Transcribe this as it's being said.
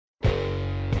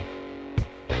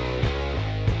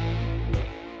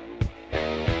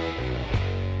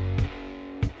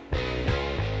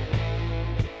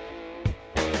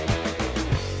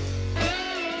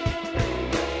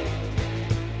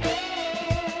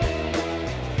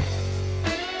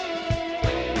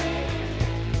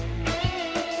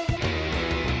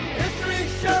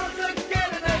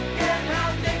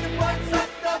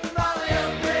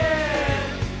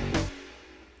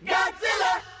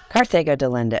Arthego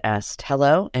delenda est.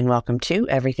 Hello and welcome to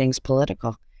Everything's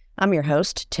Political. I'm your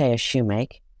host, Taya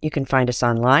Shoemake. You can find us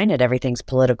online at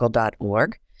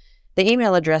everythingspolitical.org. The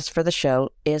email address for the show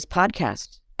is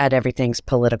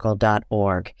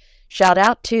podcast@everythingspolitical.org. Shout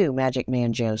out to Magic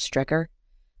Man Joe Stricker,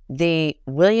 the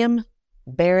William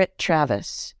Barrett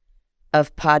Travis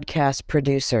of podcast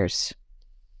producers.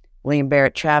 William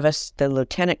Barrett Travis, the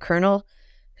lieutenant colonel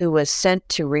who was sent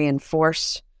to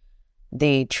reinforce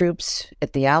the troops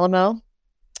at the Alamo,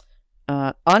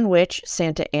 on which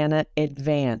Santa Anna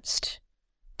advanced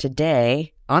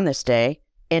on this day,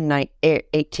 in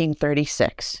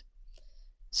 1836.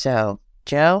 So,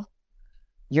 Joe,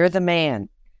 you're the man.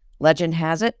 Legend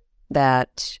has it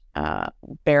that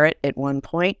Barrett, at one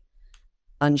point,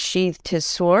 unsheathed his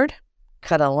sword,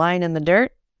 cut a line in the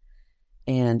dirt,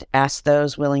 and asked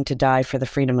those willing to die for the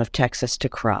freedom of Texas to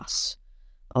cross.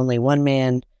 Only one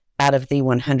man out of the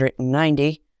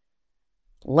 190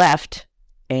 left,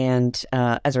 and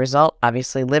as a result,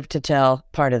 obviously lived to tell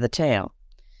part of the tale.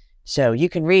 So you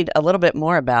can read a little bit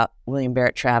more about William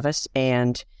Barrett Travis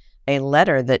and a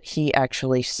letter that he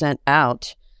actually sent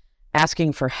out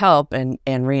asking for help and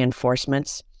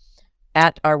reinforcements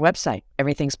at our website,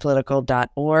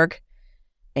 everythingspolitical.org,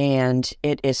 and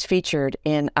it is featured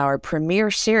in our premiere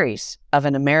series of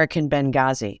An American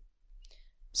Benghazi.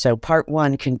 So part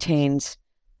 1 contains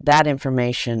that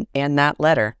information and that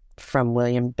letter from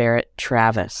William Barrett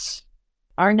Travis.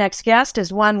 Our next guest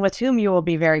is one with whom you will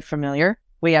be very familiar.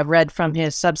 We have read from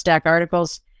his Substack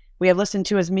articles. We have listened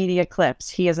to his media clips.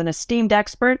 He is an esteemed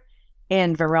expert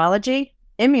in virology,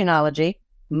 immunology,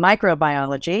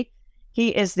 microbiology. He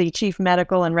is the Chief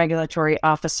Medical and Regulatory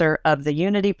Officer of the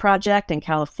Unity Project in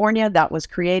California that was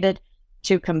created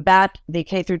to combat the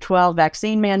K-12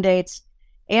 vaccine mandates.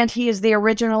 And he is the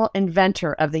original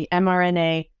inventor of the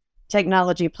mRNA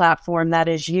technology platform that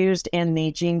is used in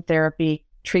the gene therapy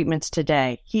treatments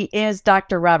today. He is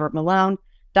Dr. Robert Malone.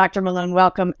 Dr. Malone,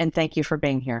 welcome, and thank you for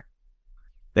being here.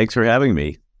 Thanks for having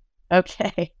me.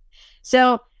 Okay.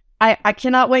 So I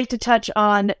cannot wait to touch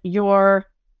on your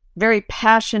very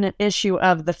passionate issue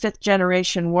of the 5th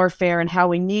generation warfare and how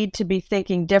we need to be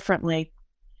thinking differently.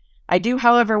 I do,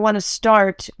 however, want to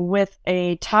start with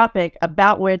a topic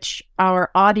about which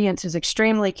our audience is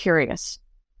extremely curious,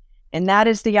 and that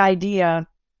is the idea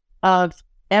of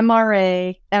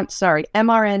mRNA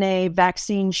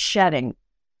vaccine shedding.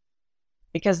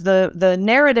 Because the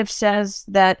narrative says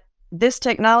that this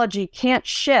technology can't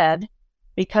shed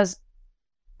because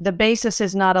the basis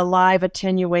is not a live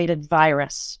attenuated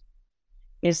virus.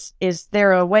 Is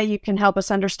there a way you can help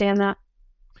us understand that?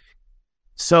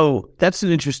 So that's an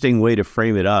interesting way to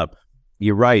frame it up.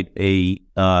 You're right. A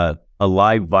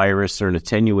live virus or an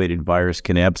attenuated virus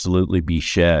can absolutely be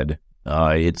shed.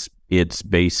 It's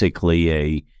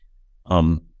basically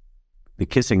the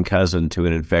kissing cousin to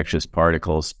an infectious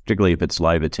particle, particularly if it's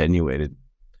live attenuated,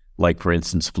 like, for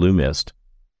instance, flu mist.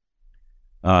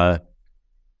 In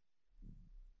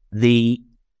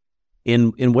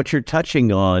what you're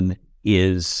touching on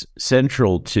is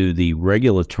central to the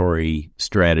regulatory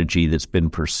strategy that's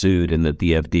been pursued and that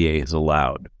the FDA has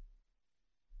allowed,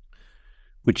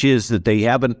 which is that they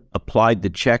haven't applied the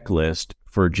checklist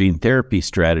for gene therapy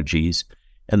strategies,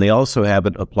 and they also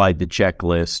haven't applied the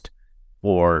checklist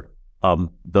for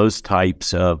those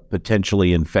types of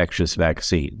potentially infectious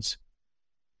vaccines.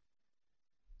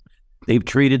 They've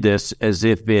treated this as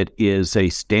if it is a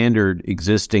standard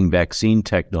existing vaccine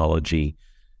technology,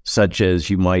 such as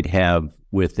you might have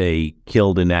with a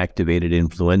killed inactivated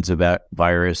influenza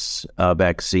virus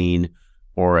vaccine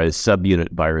or a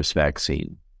subunit virus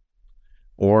vaccine.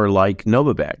 Or like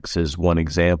Novavax is one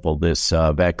example, this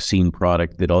vaccine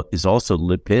product that is also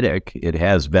lipidic. It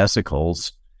has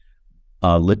vesicles,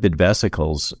 lipid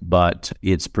vesicles, but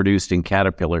it's produced in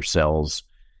caterpillar cells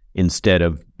instead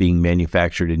of being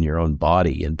manufactured in your own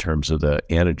body in terms of the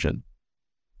antigen.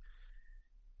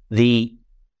 The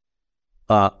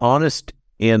honest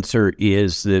answer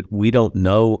is that we don't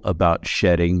know about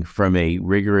shedding from a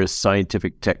rigorous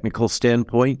scientific technical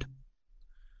standpoint.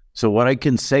 So what I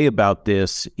can say about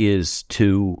this is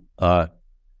to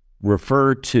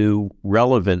refer to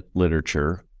relevant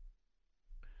literature.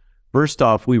 First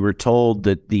off, we were told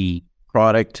that the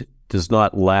product does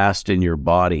not last in your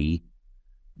body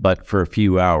but for a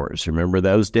few hours. Remember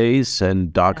those days?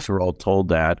 And docs were all told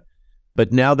that.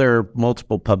 But now there are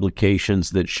multiple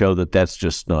publications that show that that's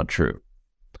just not true.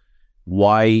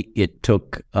 Why it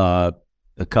took a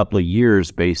couple of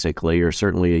years, basically, or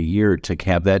certainly a year to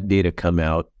have that data come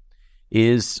out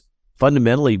is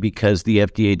fundamentally because the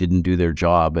FDA didn't do their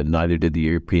job, and neither did the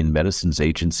European Medicines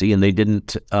Agency, and they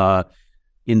didn't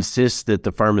insist that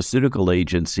the pharmaceutical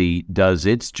agency does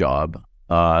its job,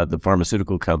 the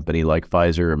pharmaceutical company like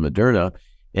Pfizer or Moderna,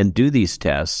 and do these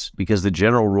tests, because the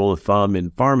general rule of thumb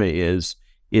in pharma is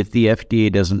if the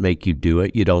FDA doesn't make you do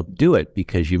it, you don't do it,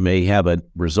 because you may have a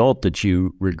result that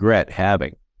you regret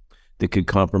having that could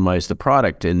compromise the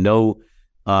product. And no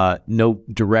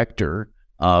director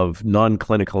of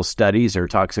non-clinical studies or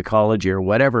toxicology or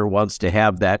whatever wants to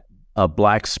have that a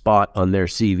black spot on their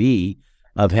CV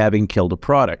of having killed a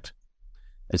product.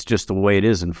 It's just the way it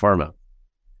is in pharma.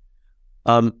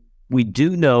 We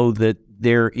do know that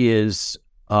there is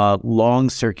long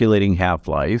circulating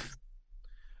half-life,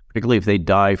 particularly if they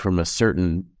die from a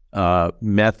certain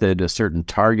method, a certain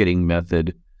targeting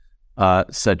method,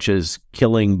 such as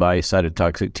killing by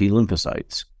cytotoxic T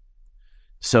lymphocytes.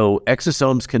 So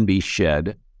exosomes can be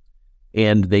shed,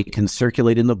 and they can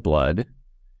circulate in the blood,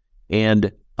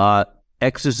 and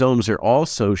exosomes are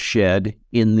also shed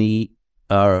in the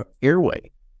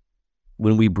airway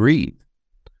when we breathe.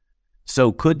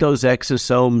 So could those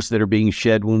exosomes that are being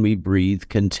shed when we breathe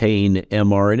contain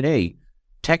mRNA?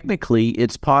 Technically,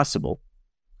 it's possible.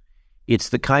 It's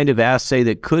the kind of assay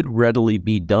that could readily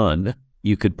be done.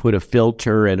 You could put a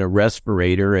filter and a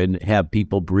respirator and have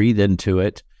people breathe into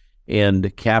it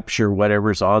and capture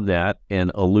whatever's on that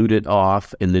and elute it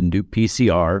off, and then do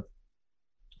PCR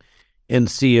and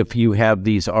see if you have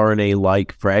these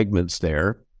RNA-like fragments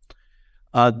there.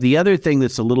 The other thing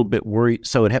that's a little bit worried,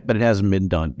 but it hasn't been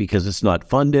done because it's not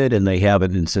funded and they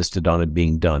haven't insisted on it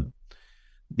being done.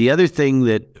 The other thing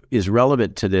that is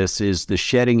relevant to this is the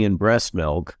shedding in breast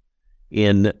milk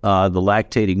in the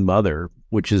lactating mother,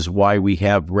 which is why we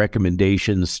have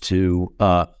recommendations to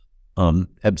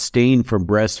abstain from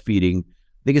breastfeeding.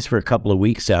 I think it's for a couple of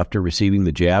weeks after receiving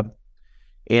the jab.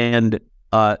 And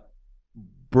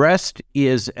breast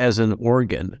is, as an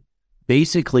organ,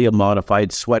 basically a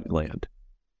modified sweat gland.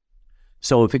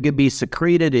 So if it could be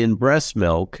secreted in breast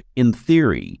milk, in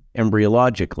theory,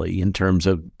 embryologically, in terms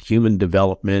of human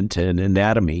development and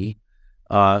anatomy,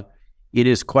 it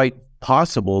is quite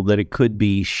possible that it could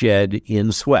be shed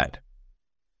in sweat.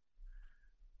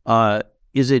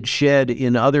 Is it shed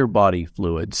in other body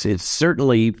fluids? It's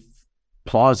certainly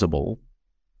plausible.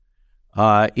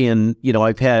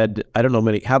 I've had, I don't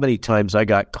know how many times I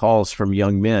got calls from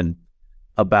young men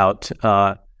about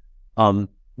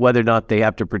whether or not they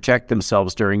have to protect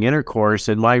themselves during intercourse.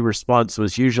 And my response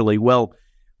was usually, well,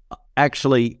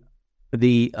 actually,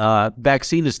 the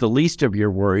vaccine is the least of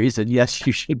your worries. And yes,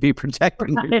 you should be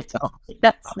protecting yourself.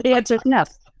 That's the answer is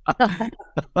yes.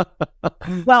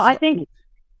 Well, I think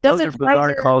those are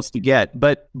bizarre calls to get.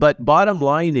 But bottom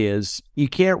line is, you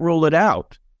can't rule it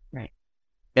out. Right.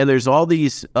 And there's all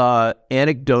these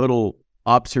anecdotal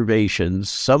observations,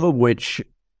 some of which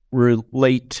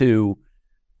relate to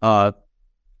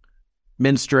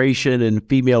menstruation and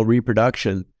female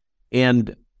reproduction.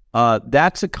 And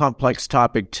that's a complex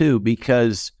topic too,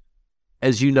 because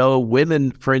as you know,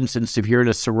 women, for instance, if you're in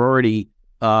a sorority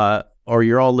or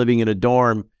you're all living in a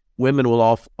dorm, women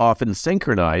will often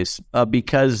synchronize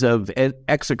because of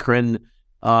exocrine,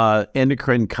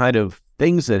 endocrine kind of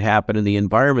things that happen in the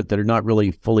environment that are not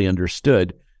really fully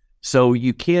understood. So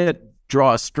you can't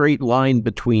draw a straight line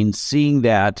between seeing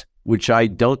that, which I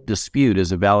don't dispute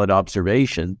as a valid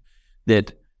observation,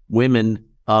 that women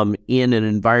in an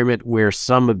environment where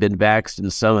some have been vaxxed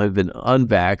and some have been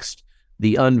unvaxxed,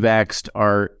 the unvaxxed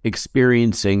are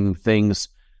experiencing things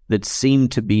that seem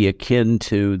to be akin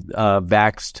to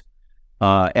vaxxed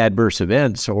adverse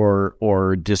events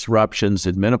or disruptions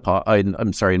in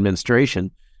in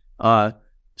menstruation.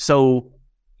 So,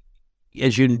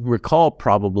 as you recall,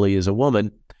 probably as a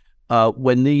woman,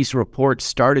 when these reports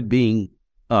started being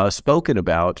spoken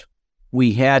about,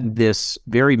 we had this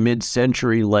very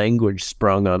mid-century language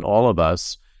sprung on all of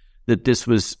us that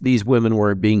these women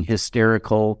were being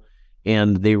hysterical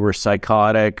and they were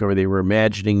psychotic or they were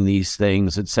imagining these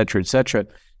things, et cetera, et cetera.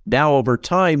 Now, over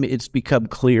time, it's become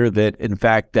clear that, in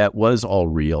fact, that was all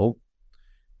real.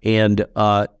 And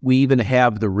we even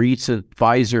have the recent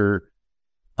Pfizer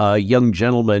young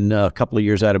gentleman, a couple of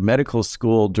years out of medical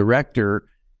school, director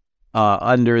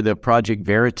under the Project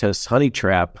Veritas honey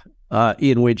trap,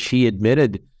 in which he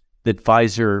admitted that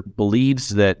Pfizer believes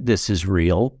that this is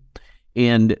real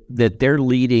and that their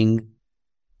leading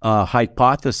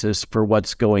hypothesis for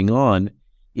what's going on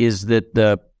is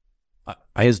that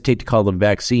I hesitate to call them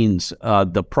vaccines,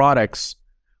 the products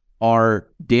are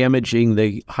damaging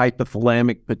the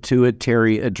hypothalamic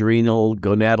pituitary adrenal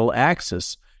gonadal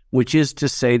axis, which is to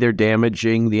say they're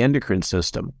damaging the endocrine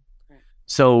system.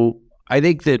 So I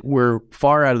think that we're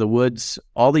far out of the woods.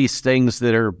 All these things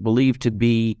that are believed to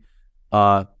be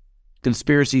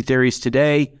conspiracy theories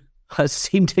today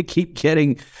seem to keep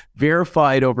getting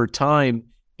verified over time.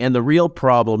 And the real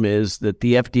problem is that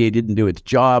the FDA didn't do its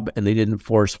job and they didn't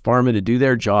force pharma to do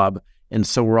their job. And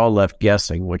so we're all left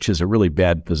guessing, which is a really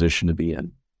bad position to be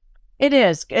in. It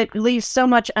is. It leaves so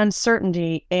much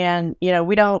uncertainty, and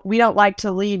we don't like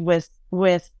to lead with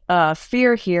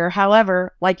fear here.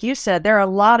 However, like you said, there are a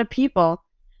lot of people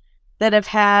that have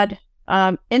had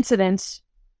incidents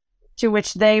to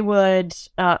which they would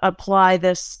apply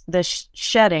this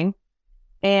shedding,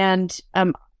 and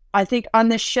I think on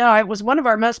this show, it was one of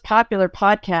our most popular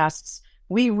podcasts.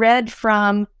 We read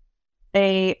from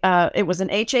it was an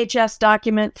HHS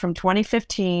document from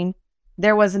 2015.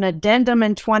 There was an addendum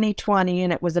in 2020,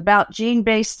 and it was about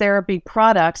gene-based therapy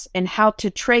products and how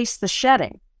to trace the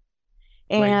shedding.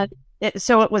 And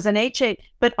so it was an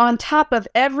but on top of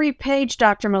every page,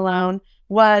 Dr. Malone,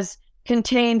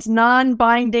 contains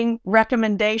non-binding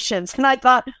recommendations. And I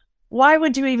thought, why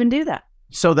would you even do that?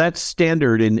 So that's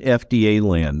standard in FDA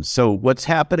land. So what's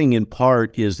happening in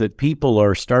part is that people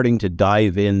are starting to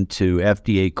dive into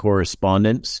FDA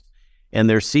correspondence, and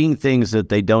they're seeing things that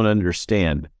they don't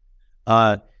understand.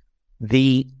 The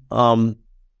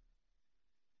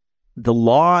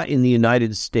law in the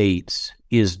United States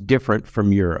is different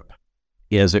from Europe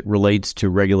as it relates to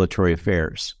regulatory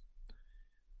affairs.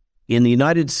 In the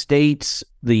United States,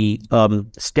 the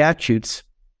statutes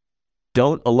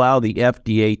don't allow the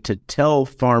FDA to tell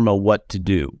pharma what to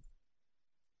do.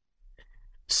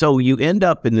 So you end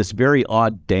up in this very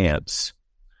odd dance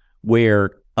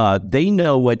where they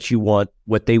know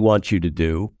what they want you to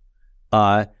do,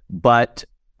 but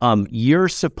you're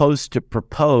supposed to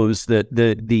propose that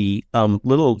the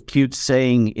little cute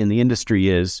saying in the industry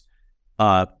is,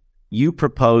 you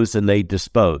propose and they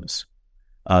dispose,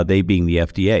 they being the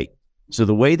FDA. So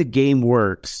the way the game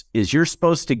works is you're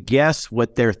supposed to guess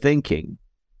what they're thinking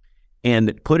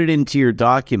and put it into your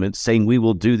document saying, we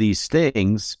will do these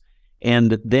things.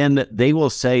 And then they will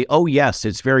say, oh, yes,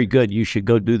 it's very good. You should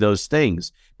go do those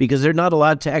things, because they're not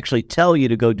allowed to actually tell you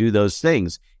to go do those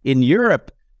things. In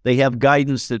Europe, they have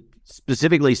guidance that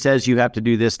specifically says you have to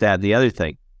do this, that, and the other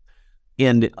thing.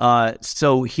 And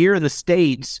so here in the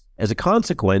States, as a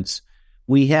consequence,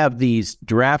 we have these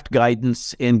draft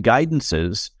guidance and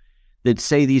guidances that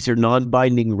say these are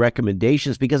non-binding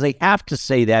recommendations because they have to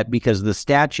say that because of the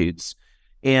statutes.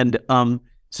 And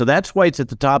so that's why it's at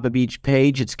the top of each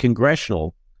page. It's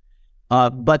congressional.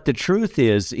 But the truth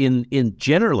is, in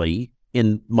generally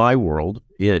in my world,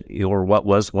 or what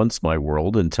was once my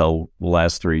world until the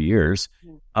last 3 years,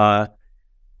 when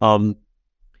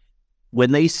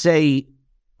they say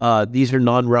these are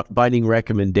non-binding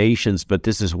recommendations, but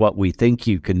this is what we think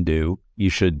you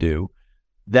should do,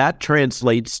 that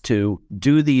translates to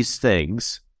do these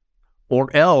things,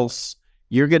 or else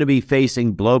you're going to be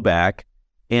facing blowback,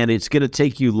 and it's going to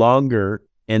take you longer,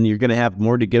 and you're going to have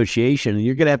more negotiation, and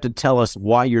you're going to have to tell us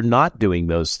why you're not doing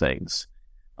those things.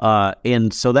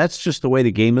 And so that's just the way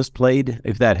the game is played,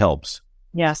 if that helps.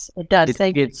 Yes, it does.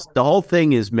 The whole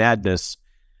thing is madness.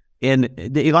 And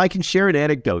if I can share an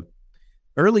anecdote,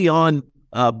 early on,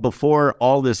 before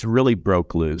all this really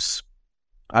broke loose,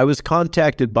 I was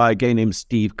contacted by a guy named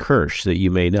Steve Kirsch that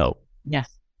you may know. Yes.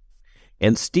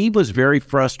 And Steve was very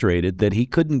frustrated that he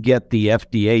couldn't get the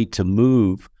FDA to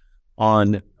move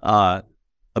on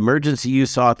emergency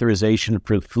use authorization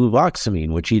for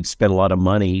fluvoxamine, which he'd spent a lot of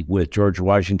money with George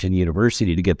Washington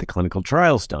University to get the clinical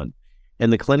trials done.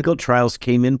 And the clinical trials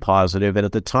came in positive. And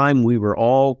at the time, we were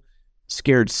all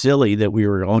scared silly that we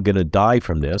were all going to die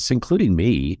from this, including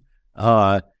me.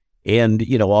 And,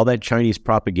 all that Chinese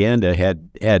propaganda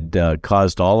had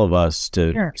caused all of us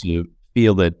to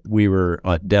feel that we were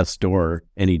at death's door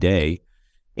any day.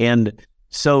 And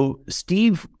so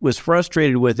Steve was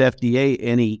frustrated with FDA,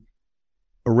 and he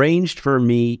arranged for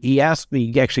me. He asked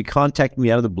me, he actually contacted me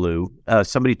out of the blue.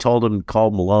 Somebody told him to call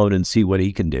Malone and see what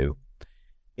he can do.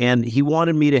 And he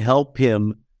wanted me to help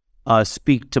him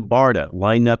speak to BARDA,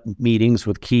 line up meetings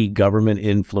with key government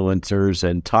influencers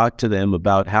and talk to them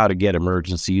about how to get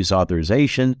emergency use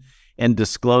authorization and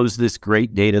disclose this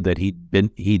great data that he'd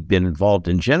been involved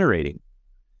in generating.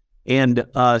 And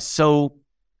so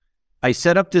I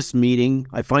set up this meeting.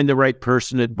 I find the right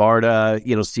person at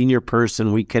BARDA, senior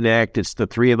person. We connect. It's the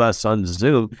three of us on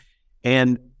Zoom.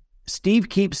 And Steve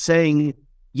keeps saying,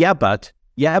 yeah, but.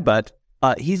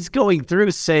 He's going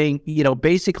through saying,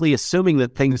 basically assuming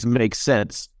that things make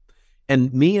sense.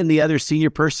 And me and the other senior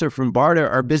person from BARDA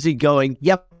are busy going,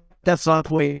 yep, that's not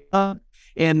the way.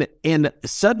 And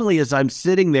suddenly, as I'm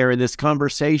sitting there in this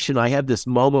conversation, I have this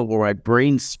moment where my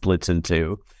brain splits in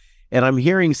two. And I'm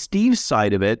hearing Steve's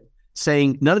side of it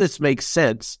saying, none of this makes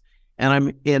sense.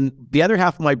 and the other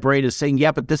half of my brain is saying,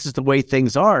 yeah, but this is the way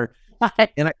things are.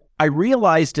 And I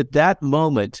realized at that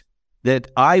moment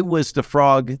that I was the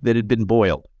frog that had been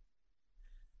boiled,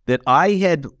 that I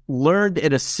had learned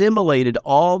and assimilated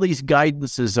all these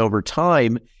guidances over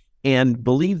time and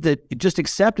believed that just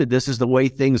accepted this as the way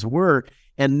things were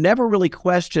and never really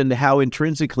questioned how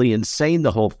intrinsically insane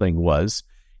the whole thing was.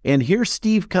 And here's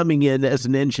Steve coming in as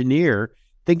an engineer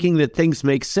thinking that things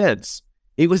make sense.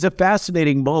 It was a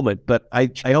fascinating moment, but I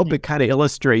hope it kind of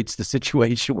illustrates the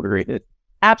situation we're in.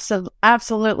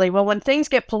 Absolutely. Well, when things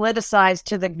get politicized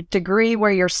to the degree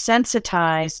where you're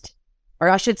sensitized, or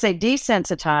I should say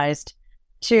desensitized,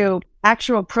 to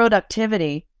actual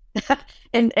productivity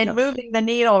and moving the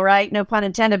needle, right? No pun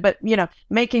intended, but,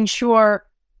 making sure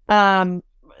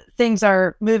things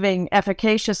are moving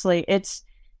efficaciously. It's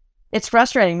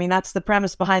frustrating. I mean, that's the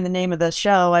premise behind the name of the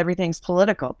show, Everything's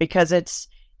Political, because it's,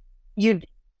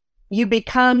 you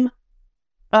become,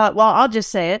 well, I'll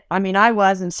just say it. I mean, I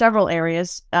was in several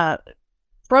areas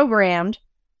programmed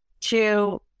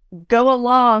to go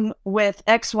along with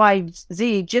X, Y,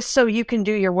 Z just so you can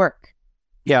do your work.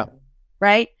 Yeah.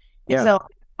 Right? Yeah. So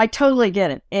I totally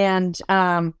get it. And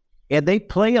they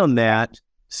play on that.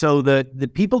 So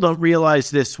the people don't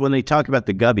realize this when they talk about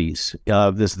the gubbies.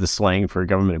 This is the slang for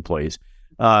government employees.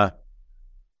 The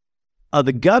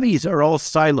gubbies are all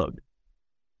siloed.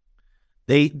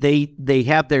 They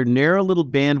have their narrow little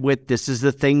bandwidth. This is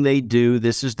the thing they do.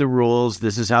 This is the rules.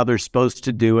 This is how they're supposed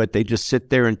to do it. They just sit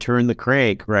there and turn the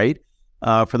crank, right?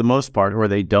 For the most part, or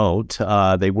they don't.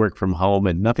 They work from home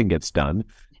and nothing gets done.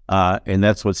 And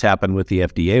that's what's happened with the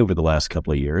FDA over the last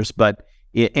couple of years,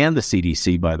 and the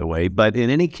CDC, by the way. But in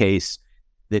any case,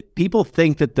 that people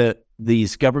think that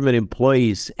these government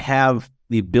employees have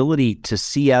the ability to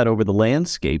see out over the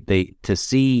landscape, to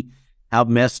see how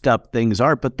messed up things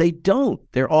are, but they don't.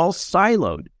 They're all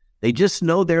siloed. They just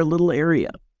know their little area.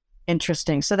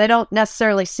 Interesting. So they don't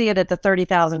necessarily see it at the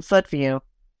 30,000 foot view.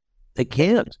 They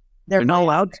can't. They're not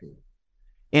allowed to.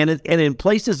 And in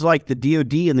places like the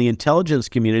DoD and the intelligence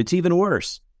community, it's even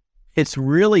worse. It's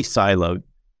really siloed.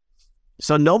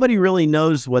 So nobody really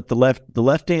knows what the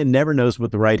left hand never knows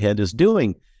what the right hand is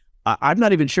doing. I'm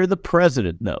not even sure the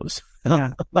president knows.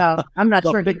 Yeah. Well, I'm not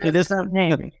sure. This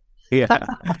name. Yeah.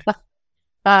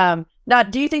 Now,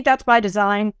 do you think that's by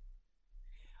design?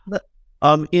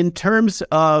 In terms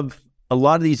of a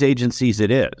lot of these agencies, it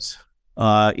is.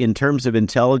 In terms of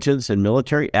intelligence and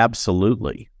military,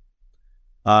 absolutely.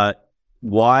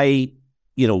 Why,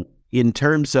 in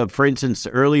terms of, for instance,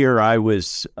 earlier I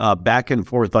was back and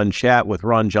forth on chat with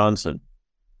Ron Johnson.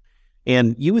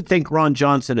 And you would think Ron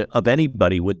Johnson, of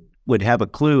anybody, would have a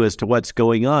clue as to what's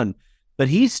going on. But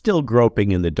he's still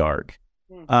groping in the dark.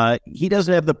 He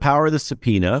doesn't have the power of the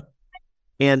subpoena,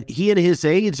 and he and his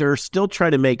aides are still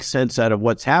trying to make sense out of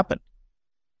what's happened.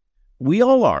 We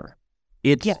all are.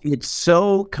 It's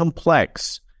so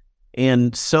complex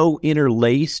and so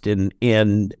interlaced,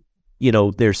 and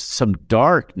there's some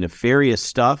dark, nefarious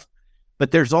stuff,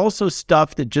 but there's also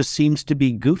stuff that just seems to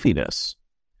be goofiness.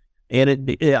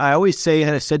 And I always say,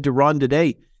 and I said to Ron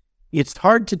today, it's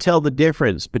hard to tell the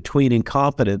difference between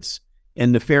incompetence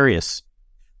and nefarious.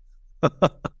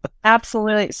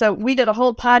 Absolutely. So we did a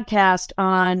whole podcast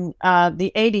on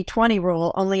the 80-20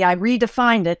 rule, only I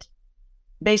redefined it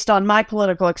based on my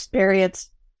political experience,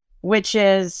 which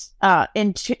is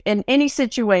in any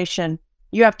situation,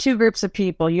 you have two groups of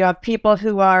people. You have people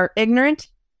who are ignorant,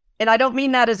 and I don't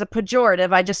mean that as a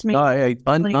pejorative. I just mean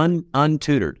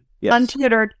untutored. Yes.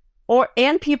 Untutored,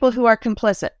 and people who are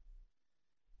complicit.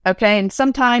 Okay, and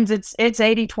sometimes it's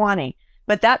 80-20.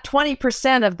 But that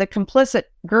 20% of the complicit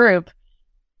group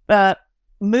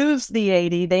moves the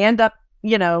 80. They end up,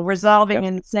 resolving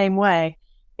in the same way.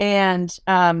 And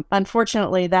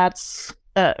unfortunately, that's,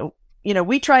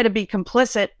 we try to be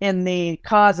complicit in the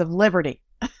cause of liberty,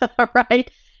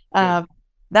 right?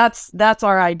 That's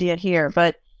our idea here.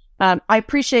 But I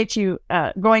appreciate you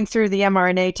going through the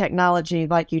mRNA technology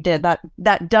like you did.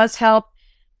 That does help.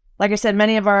 Like I said,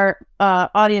 many of our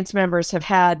audience members have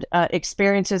had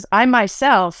experiences. I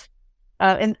myself,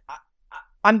 and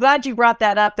I'm glad you brought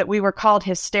that up, that we were called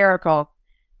hysterical,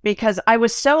 because I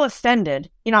was so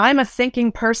offended. I'm a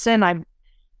thinking person. I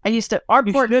used to...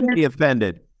 You shouldn't be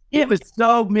offended. It was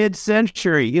so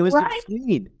mid-century. It was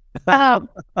obscene. So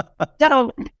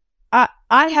I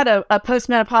had a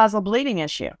postmenopausal bleeding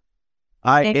issue.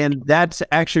 And that's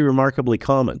actually remarkably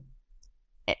common.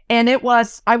 And I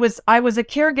was a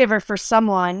caregiver for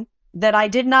someone that I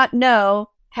did not know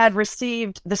had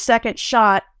received the second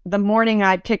shot the morning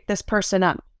I picked this person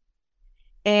up,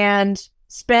 and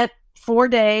spent 4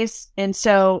 days. And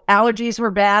so allergies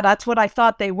were bad. That's what I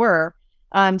thought they were.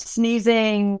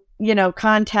 Sneezing,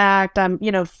 contact,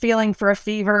 feeling for a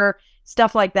fever,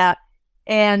 stuff like that.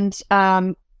 And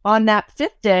on that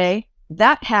 5th day,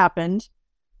 that happened.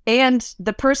 And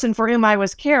the person for whom I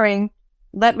was caring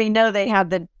let me know they had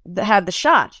the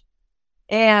shot.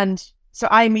 And so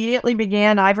I immediately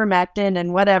began ivermectin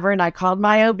and whatever. And I called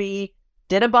my OB,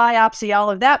 did a biopsy, all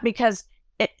of that, because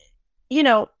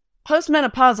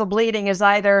postmenopausal bleeding is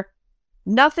either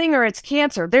nothing or it's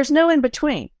cancer. There's no in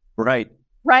between. Right.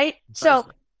 Right. So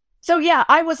yeah,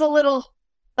 I was a little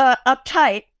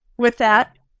uptight with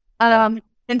that.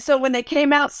 And so when they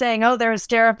came out saying, oh, they're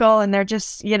hysterical and they're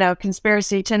just,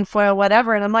 conspiracy, tinfoil,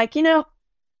 whatever. And I'm like,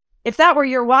 if that were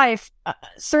your wife,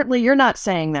 certainly you're not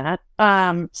saying that.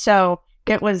 So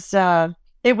it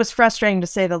was frustrating to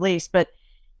say the least. But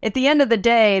at the end of the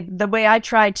day, the way I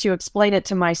tried to explain it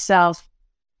to myself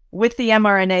with the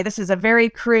mRNA, this is a very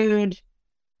crude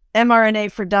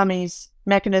mRNA for dummies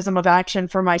mechanism of action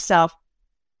for myself.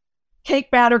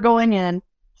 Cake batter going in.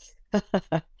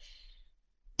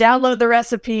 Download the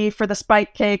recipe for the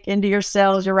spike cake into your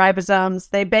cells, your ribosomes.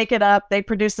 They bake it up. They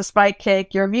produce the spike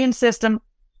cake. Your immune system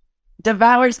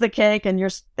devours the cake, and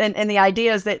the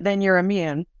idea is that then you're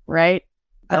immune, right?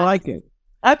 I like it.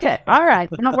 Okay, all right,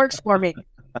 that works for me.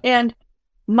 And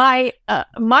my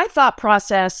thought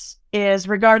process is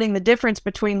regarding the difference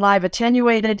between live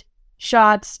attenuated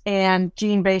shots and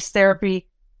gene-based therapy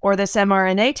or this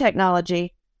mRNA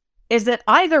technology is that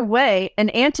either way, an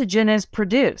antigen is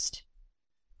produced.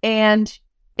 And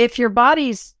if your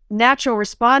body's natural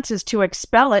response is to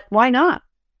expel it, why not?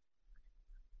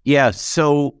 Yeah.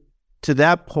 So to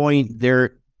that point,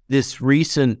 this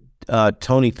recent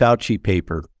Tony Fauci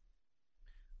paper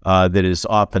that is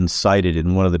often cited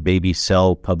in one of the Baby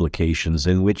Cell publications,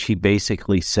 in which he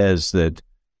basically says that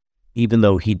even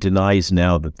though he denies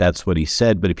now that that's what he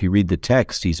said, but if you read the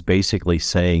text, he's basically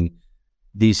saying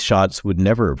these shots would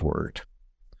never have worked.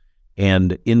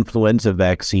 And influenza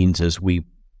vaccines, as we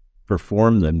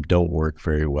perform them, don't work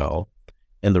very well.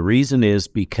 And the reason is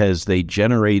because they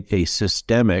generate a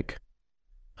systemic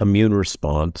immune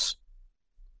response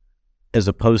as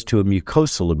opposed to a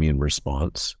mucosal immune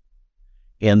response.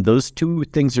 And those two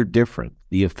things are different.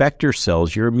 The effector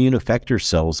cells, your immune effector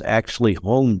cells, actually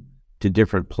home to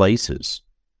different places.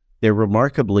 They're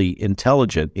remarkably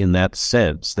intelligent in that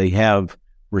sense. They have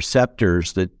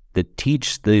receptors that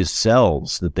teach these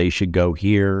cells that they should go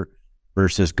here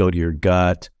versus go to your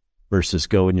gut versus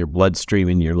go in your bloodstream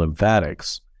and your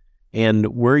lymphatics. And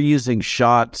we're using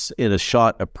shots in a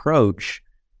shot approach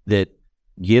that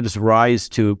gives rise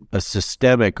to a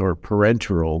systemic or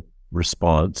parenteral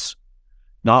response,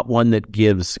 not one that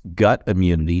gives gut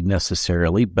immunity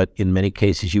necessarily, but in many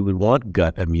cases you would want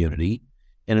gut immunity.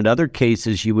 And in other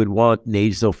cases you would want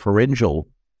nasopharyngeal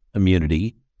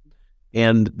immunity.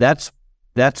 And that's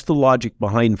the logic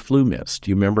behind FluMist.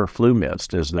 You remember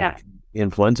FluMist as the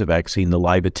influenza vaccine, the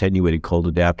live attenuated cold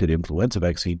adapted influenza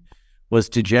vaccine, was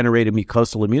to generate a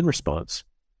mucosal immune response.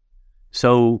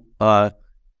 So, by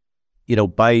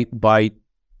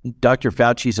Dr.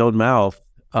 Fauci's own mouth,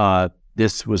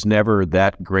 this was never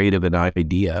that great of an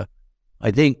idea.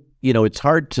 I think, it's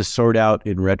hard to sort out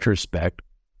in retrospect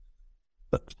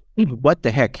what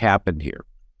the heck happened here.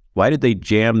 Why did they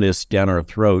jam this down our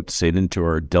throats and into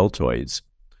our deltoids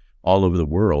all over the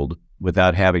world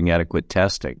without having adequate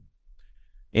testing?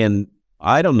 And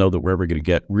I don't know that we're ever going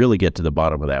to really get to the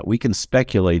bottom of that. We can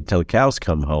speculate till the cows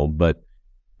come home, but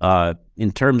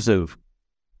in terms of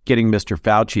getting Mr.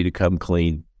 Fauci to come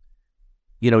clean,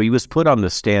 he was put on the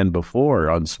stand before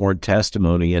on sworn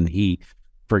testimony, and he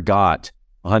forgot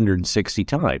 160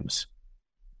 times.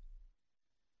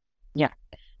 Yeah.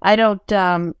 I don't,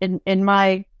 in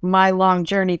my long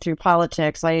journey through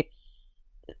politics,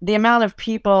 the amount of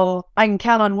people, I can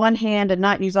count on one hand and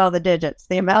not use all the digits.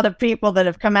 The amount of people that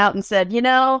have come out and said,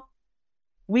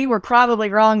 we were probably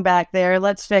wrong back there.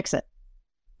 Let's fix it.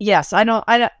 Yes, I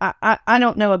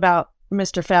don't know about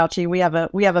Mr. Fauci. We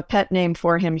have a pet name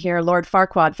for him here, Lord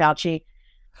Farquaad Fauci,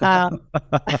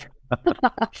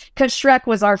 because Shrek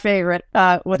was our favorite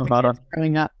with the kids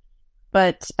growing up.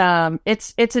 But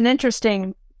it's an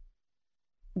interesting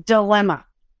dilemma.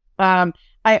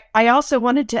 I also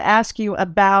wanted to ask you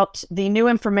about the new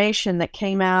information that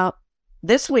came out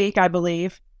this week, I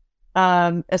believe,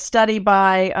 a study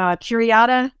by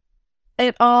Curiata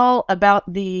et al.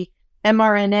 About the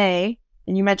mRNA,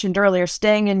 and you mentioned earlier,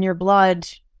 staying in your blood,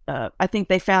 I think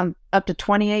they found up to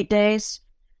 28 days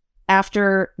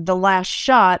after the last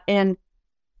shot. And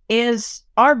is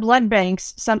our blood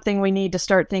banks something we need to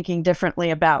start thinking differently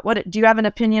about? Do you have an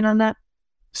opinion on that?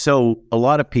 So a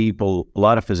lot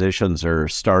of physicians are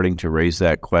starting to raise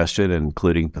that question,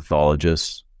 including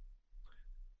pathologists.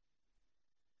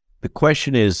 The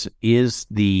question is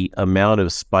the amount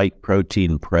of spike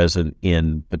protein present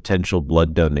in potential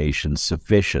blood donation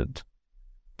sufficient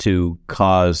to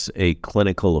cause a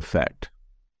clinical effect?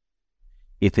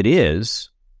 If it is,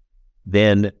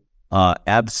 then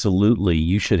absolutely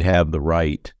you should have the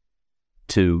right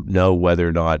to know whether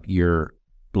or not your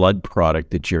blood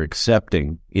product that you're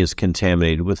accepting is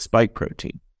contaminated with spike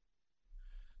protein.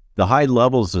 The high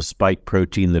levels of spike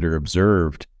protein that are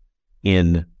observed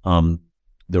in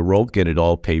the Rolkin et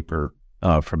al. Paper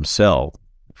from Cell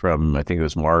from, I think it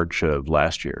was March of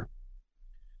last year,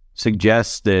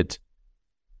 suggests that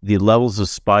the levels of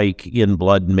spike in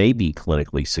blood may be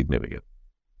clinically significant,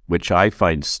 which I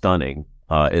find stunning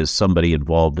as somebody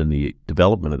involved in the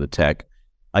development of the tech.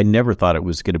 I never thought it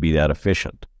was going to be that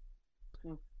efficient.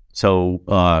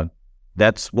 So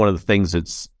that's one of the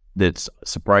things that's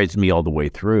surprised me all the way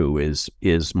through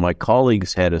is my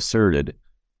colleagues had asserted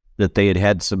that they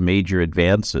had some major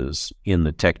advances in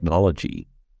the technology.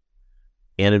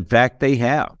 And in fact, they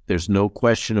have. There's no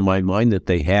question in my mind that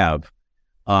they have.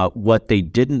 What they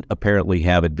didn't apparently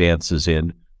have advances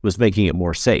in was making it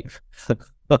more safe,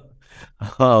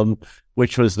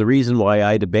 which was the reason why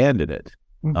I'd abandoned it.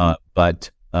 But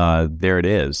there it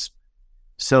is.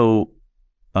 So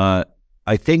I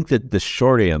think that the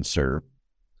short answer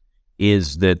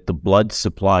is that the blood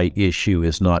supply issue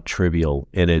is not trivial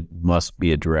and it must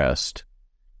be addressed.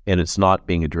 And it's not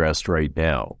being addressed right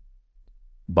now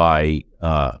by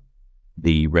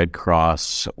the Red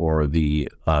Cross or the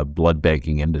blood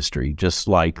banking industry, just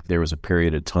like there was a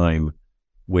period of time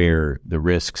where the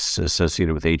risks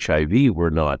associated with HIV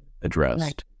were not addressed.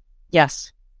 Right.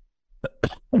 Yes.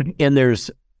 And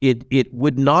it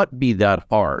would not be that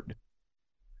hard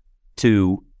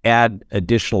to add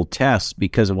additional tests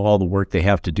because of all the work they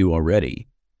have to do already.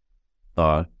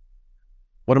 One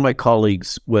of my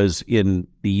colleagues was in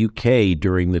the UK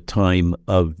during the time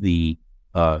of the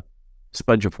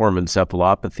spongiform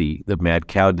encephalopathy, the mad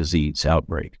cow disease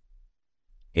outbreak.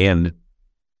 And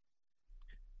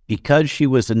because she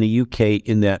was in the UK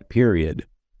in that period,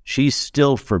 she's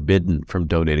still forbidden from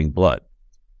donating blood.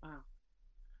 Wow.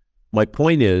 My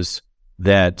point is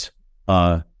that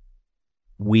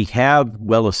we have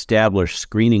well-established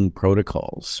screening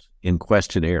protocols and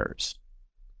questionnaires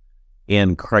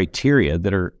and criteria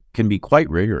that can be quite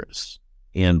rigorous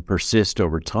and persist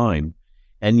over time.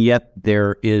 And yet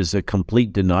there is a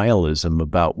complete denialism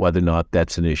about whether or not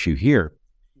that's an issue here.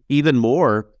 Even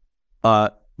more,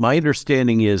 my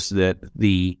understanding is that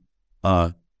the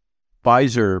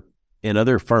Pfizer and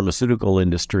other pharmaceutical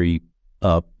industry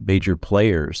major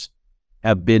players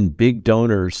have been big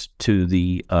donors to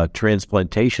the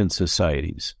transplantation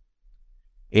societies.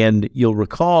 And you'll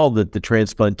recall that the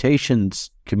transplantation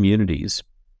communities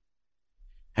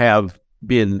have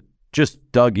been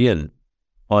just dug in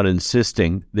on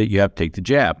insisting that you have to take the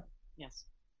jab. Yes.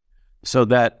 So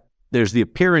that there's the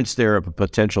appearance there of a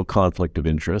potential conflict of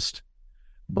interest.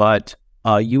 But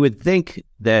you would think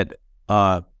that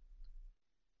that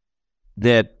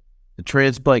the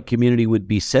transplant community would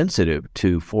be sensitive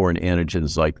to foreign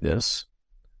antigens like this.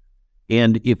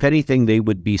 And if anything, they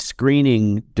would be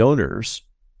screening donors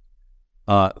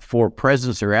for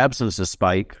presence or absence of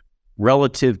spike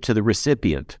relative to the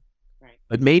recipient. Right.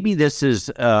 But maybe this is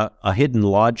a hidden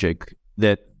logic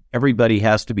that everybody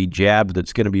has to be jabbed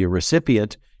that's going to be a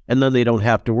recipient, and then they don't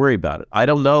have to worry about it. I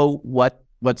don't know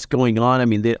what's going on. I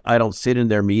mean, I don't sit in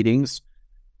their meetings,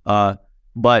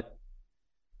 but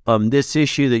this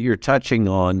issue that you're touching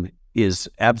on is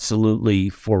absolutely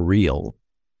for real.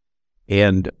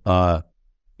 And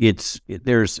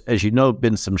there's, as you know,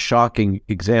 been some shocking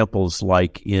examples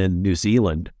like in New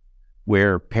Zealand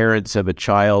where parents of a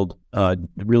child,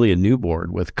 really a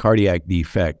newborn with cardiac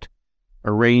defect,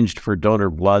 arranged for donor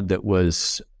blood that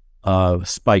was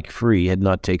spike-free, had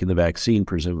not taken the vaccine,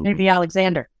 presumably. Maybe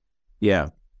Alexander. Yeah.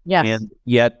 Yes. And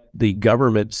yet the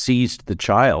government seized the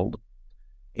child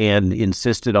and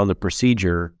insisted on the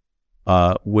procedure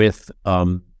with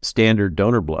standard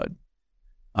donor blood.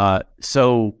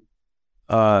 So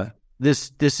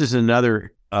this is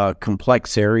another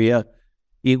complex area.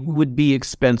 It would be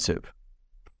expensive.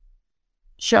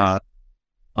 Sure.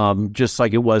 Just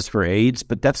like it was for AIDS,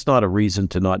 but that's not a reason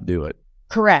to not do it.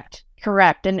 Correct.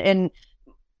 And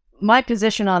my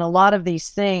position on a lot of these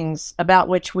things about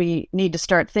which we need to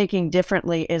start thinking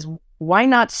differently is why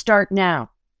not start now?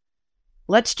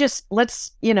 Let's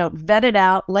vet it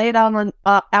out, lay it out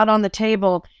on the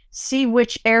table, see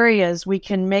which areas we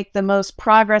can make the most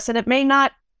progress. And it may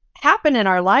not happen in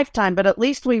our lifetime, but at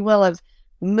least we will have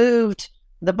moved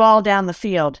the ball down the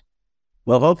field.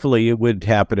 Well, hopefully it would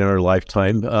happen in our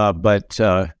lifetime, but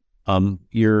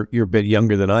you're a bit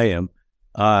younger than I am.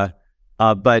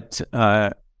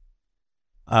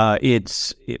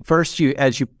 It's first,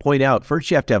 as you point out,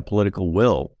 first you have to have political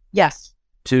will. Yes.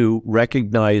 To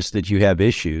recognize that you have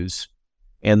issues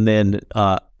and then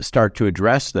start to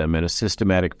address them in a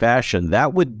systematic fashion.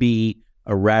 That would be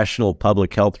a rational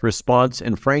public health response.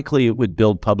 And frankly, it would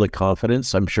build public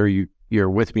confidence. I'm sure you're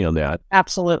with me on that.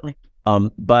 Absolutely.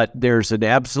 But there's an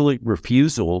absolute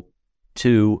refusal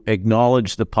to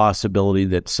acknowledge the possibility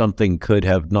that something could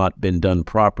have not been done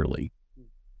properly.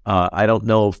 I don't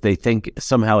know if they think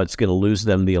somehow it's going to lose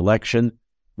them the election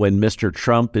when Mr.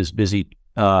 Trump is busy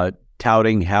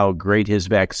touting how great his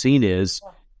vaccine is.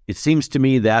 It seems to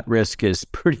me that risk is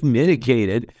pretty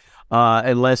mitigated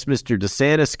unless Mr.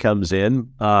 DeSantis comes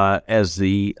in as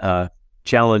the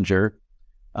challenger,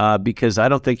 because I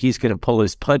don't think he's going to pull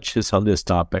his punches on this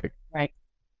topic. Right.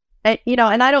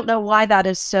 And I don't know why that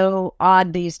is so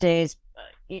odd these days.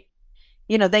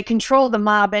 They control the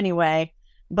mob anyway,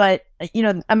 but,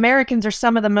 Americans are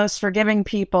some of the most forgiving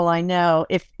people I know.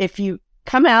 If you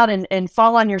come out and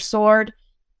fall on your sword,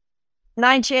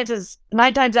 9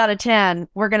 times out of 10,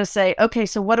 we're going to say, okay,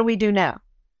 so what do we do now?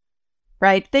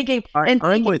 Right?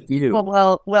 I'm with you.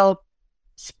 Well,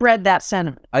 spread that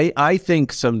sentiment. I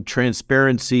think some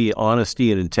transparency,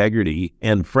 honesty, and integrity,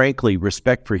 and frankly,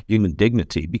 respect for human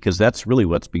dignity, because that's really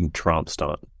what's being trounced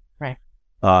on. Right.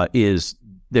 Is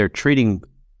they're treating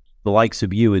the likes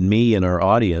of you and me and our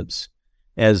audience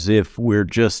as if we're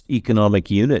just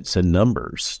economic units and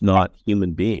numbers, not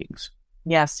human beings.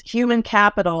 Yes. Human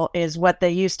capital is what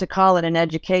they used to call it in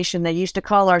education. They used to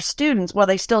call our students, well,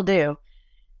 they still do.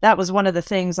 That was one of the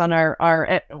things on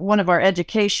one of our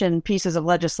education pieces of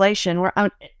legislation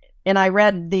and I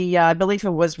read I believe it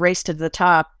was Race to the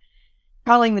Top,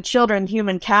 calling the children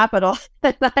human capital.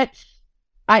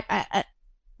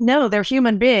 No, they're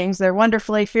human beings. They're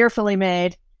wonderfully, fearfully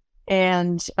made.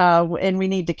 And we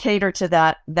need to cater to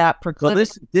that proclivity.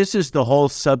 Well, this is the whole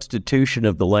substitution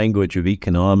of the language of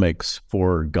economics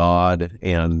for God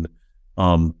and,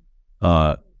 for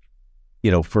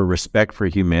respect for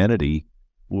humanity.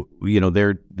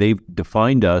 They've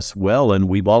defined us well, and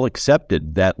we've all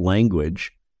accepted that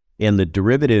language. And the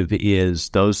derivative is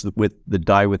those that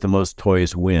die with the most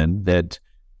toys win. That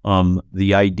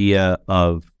the idea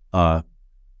of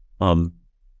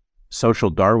social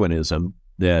Darwinism,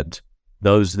 that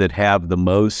those that have the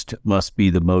most must be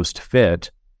the most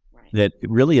fit, right. That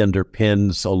really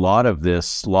underpins a lot of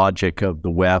this logic of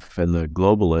the WEF and the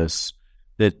globalists,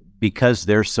 that because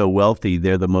they're so wealthy,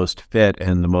 they're the most fit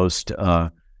and the most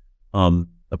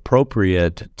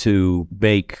appropriate to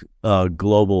make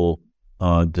global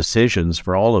decisions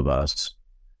for all of us,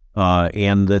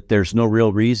 and that there's no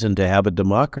real reason to have a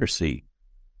democracy.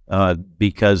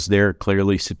 Because they're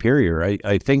clearly superior.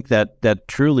 I think that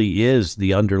truly is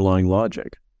the underlying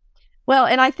logic. Well,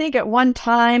 and I think at one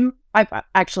time, I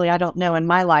don't know in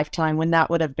my lifetime when that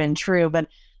would have been true, but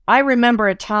I remember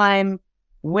a time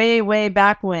way, way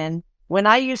back when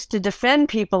I used to defend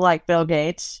people like Bill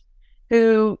Gates,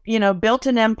 who, built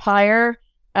an empire,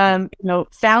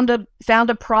 found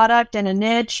a product and a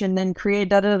niche and then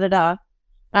created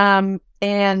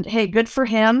and hey, good for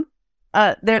him.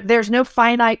 There's no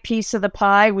finite piece of the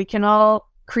pie. We can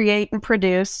all create and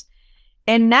produce.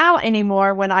 And now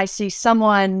anymore, when I see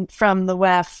someone from the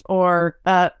WEF or,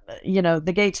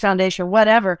 the Gates Foundation,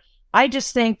 whatever, I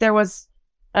just think there was,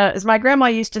 as my grandma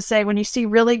used to say, when you see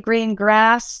really green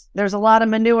grass, there's a lot of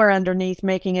manure underneath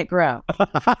making it grow.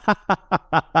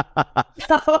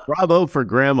 Bravo for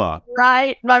grandma.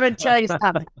 Right? I'm going to tell you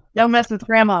something. Don't mess with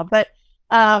grandma. But,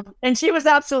 and she was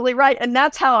absolutely right. And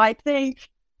that's how I think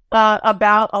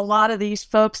about a lot of these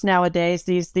folks nowadays,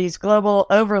 these global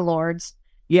overlords.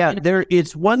 Yeah,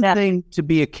 it's one thing to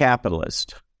be a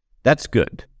capitalist. That's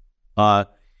good.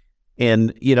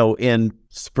 And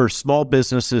for small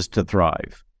businesses to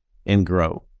thrive and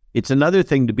grow. It's another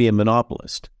thing to be a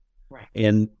monopolist. Right.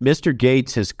 And Mr.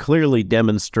 Gates has clearly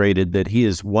demonstrated that he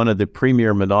is one of the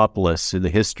premier monopolists in the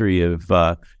history of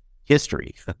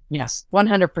history. Yes,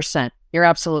 100%. You're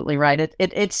absolutely right.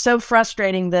 It's so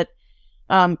frustrating that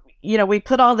we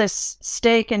put all this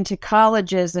stake into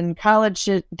colleges and college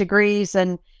degrees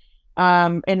and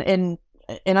I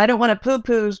don't want to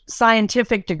poo-poo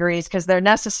scientific degrees because they're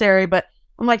necessary, but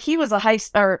I'm like, he was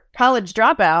a college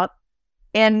dropout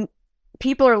and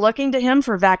people are looking to him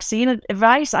for vaccine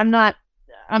advice. I'm not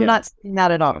seeing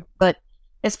that at all, but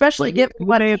especially given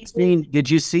what did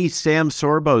you see Sam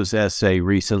Sorbo's essay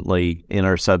recently in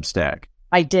our Substack?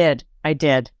 I did.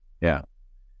 Yeah.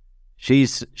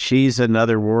 she's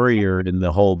another warrior in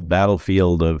the whole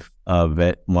battlefield of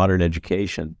modern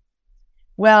education.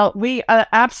 Well, we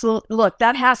absolutely look.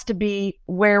 That has to be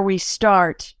where we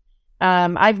start.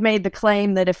 I've made the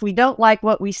claim that if we don't like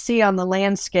what we see on the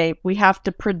landscape, we have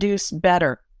to produce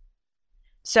better.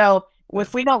 So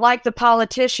if we don't like the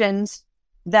politicians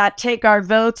that take our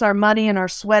votes, our money, and our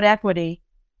sweat equity,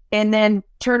 and then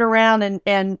turn around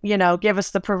and give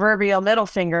us the proverbial middle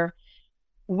finger,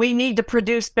 we need to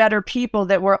produce better people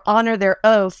that will honor their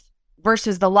oath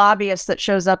versus the lobbyist that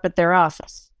shows up at their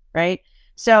office, right?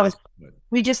 So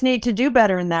we just need to do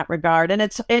better in that regard. And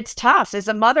it's tough. As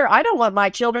a mother, I don't want my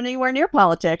children anywhere near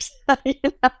politics.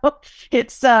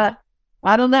 It's, I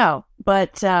don't know.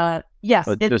 But yes.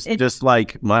 But just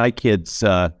like my kids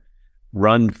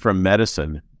run from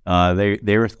medicine.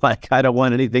 They were like, I don't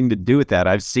want anything to do with that.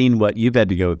 I've seen what you've had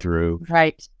to go through.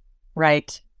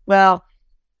 Right. Well,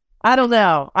 I don't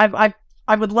know. I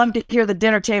would love to hear the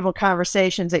dinner table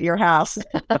conversations at your house.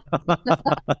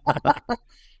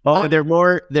 Oh,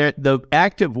 the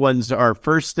active ones are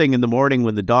first thing in the morning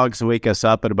when the dogs wake us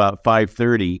up at about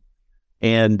 5:30.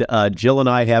 And Jill and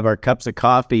I have our cups of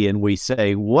coffee and we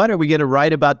say, what are we going to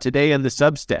write about today in the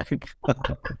Substack?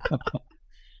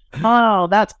 Oh,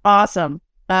 that's awesome.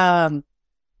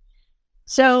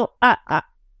 So I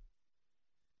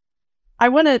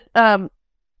want to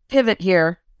pivot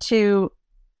here to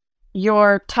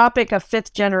your topic of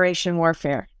fifth generation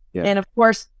warfare. Yeah. And of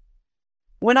course,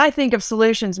 when I think of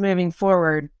solutions moving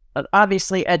forward,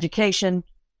 obviously education,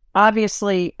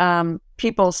 obviously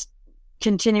people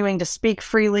continuing to speak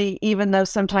freely, even though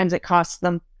sometimes it costs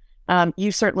them.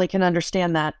 You certainly can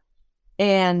understand that.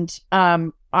 And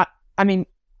I mean,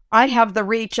 I have the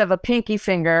reach of a pinky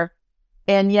finger,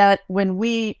 and yet when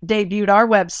we debuted our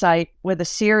website with a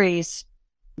series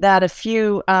that a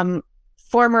few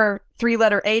former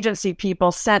three-letter agency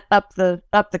people sent up the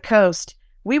coast,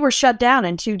 we were shut down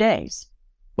in 2 days.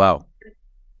 Wow.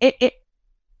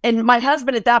 And my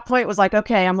husband at that point was like,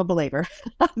 okay, I'm a believer.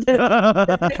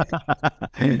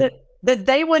 that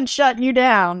they wouldn't shut you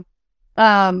down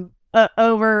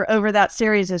over that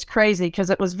series is crazy, because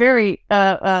it was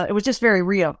it was just very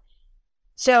real.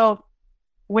 So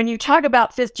when you talk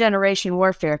about fifth generation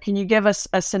warfare, can you give us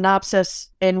a synopsis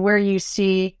and where you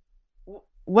see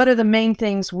what are the main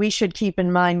things we should keep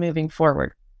in mind moving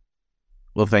forward?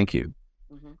 Well, thank you.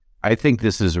 Mm-hmm. I think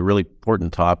this is a really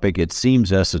important topic. It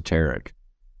seems esoteric.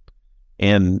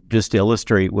 And just to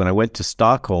illustrate, when I went to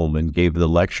Stockholm and gave the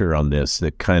lecture on this,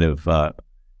 that kind of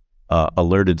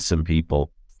alerted some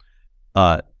people.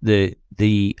 The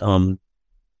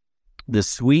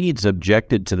Swedes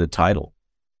objected to the title.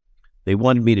 They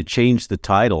wanted me to change the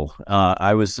title.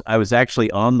 I was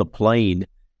actually on the plane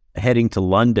heading to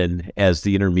London as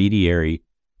the intermediary,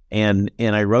 and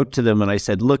I wrote to them and I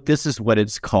said, "Look, this is what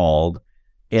it's called,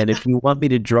 and if you want me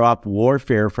to drop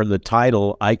warfare from the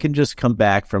title, I can just come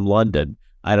back from London.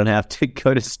 I don't have to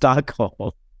go to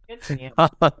Stockholm."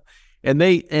 And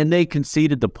they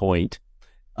conceded the point.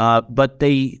 But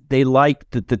they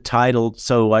liked the title,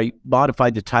 so I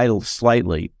modified the title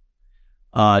slightly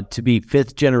to be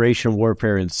Fifth Generation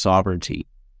Warfare and Sovereignty.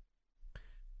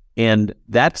 And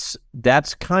that's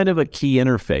kind of a key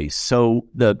interface. So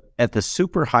at the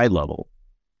super high level,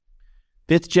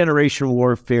 fifth generation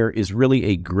warfare is really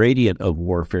a gradient of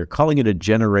warfare. Calling it a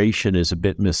generation is a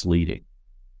bit misleading.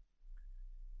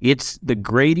 It's the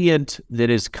gradient that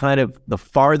is kind of the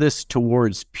farthest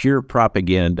towards pure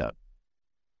propaganda,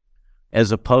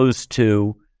 as opposed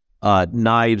to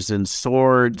knives and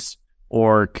swords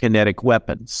or kinetic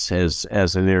weapons as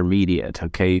an intermediate,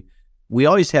 okay? We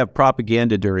always have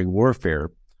propaganda during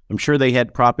warfare. I'm sure they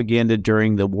had propaganda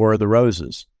during the War of the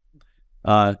Roses.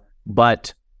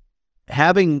 But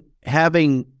having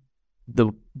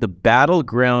the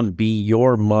battleground be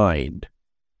your mind,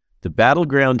 the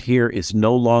battleground here is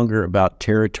no longer about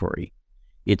territory.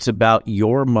 It's about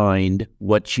your mind,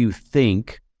 what you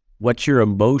think, what your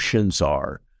emotions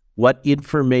are, what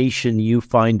information you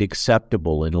find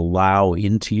acceptable and allow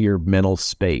into your mental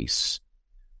space.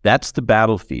 That's the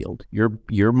battlefield.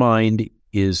 Your mind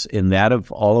is, and that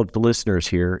of all of the listeners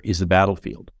here, is the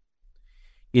battlefield.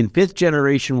 In fifth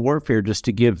generation warfare, just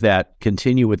to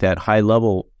continue with that high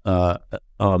level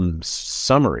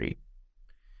summary,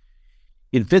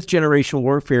 in fifth generation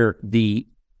warfare, the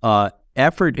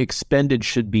effort expended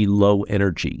should be low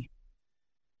energy,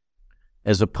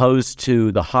 as opposed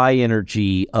to the high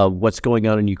energy of what's going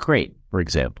on in Ukraine, for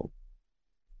example,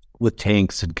 with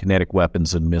tanks and kinetic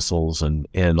weapons and missiles and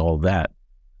all that.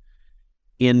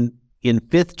 In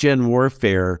fifth gen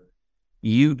warfare,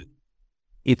 if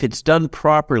it's done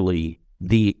properly,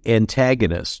 the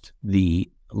antagonist, the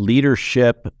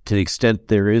leadership, to the extent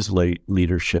there is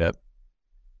leadership,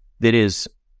 that is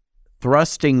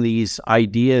thrusting these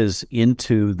ideas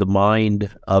into the mind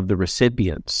of the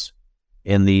recipients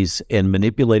and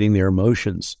manipulating their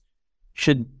emotions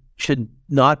should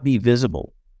not be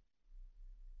visible.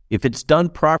 If it's done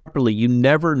properly, you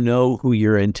never know who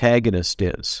your antagonist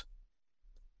is.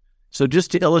 So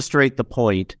just to illustrate the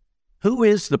point, who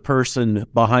is the person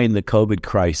behind the COVID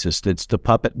crisis that's the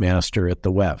puppet master at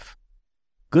the WEF?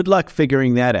 Good luck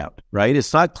figuring that out, right?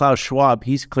 It's not Klaus Schwab.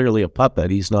 He's clearly a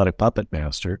puppet. He's not a puppet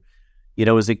master.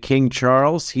 Is it King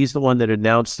Charles? He's the one that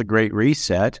announced the Great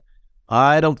Reset.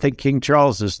 I don't think King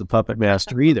Charles is the puppet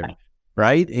master either,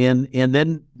 right? And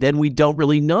then we don't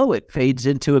really know. It fades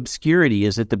into obscurity.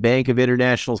 Is it the Bank of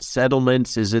International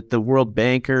Settlements? Is it the World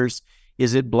Bankers?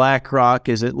 Is it BlackRock?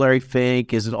 Is it Larry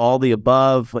Fink? Is it all the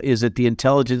above? Is it the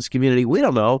intelligence community? We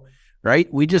don't know,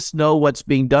 right? We just know what's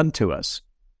being done to us.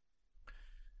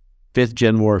 Fifth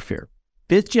gen warfare.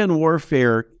 Fifth gen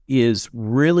warfare is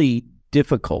really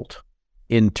difficult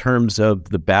in terms of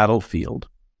the battlefield.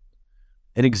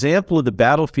 An example of the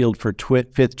battlefield for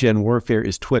fifth gen warfare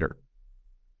is Twitter.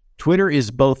 Twitter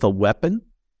is both a weapon,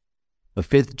 a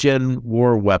fifth gen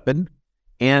war weapon,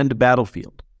 and a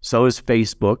battlefield. So is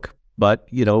Facebook, but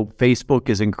Facebook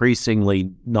is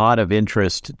increasingly not of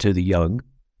interest to the young.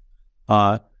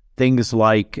 Things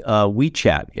like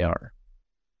WeChat are.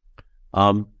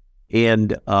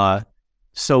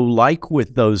 So like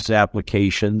with those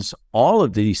applications, all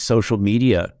of these social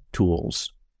media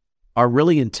tools are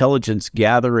really intelligence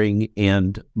gathering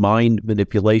and mind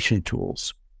manipulation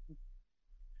tools.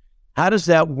 How does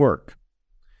that work?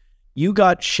 You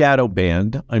got shadow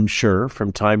banned, I'm sure,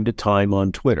 from time to time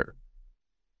on Twitter.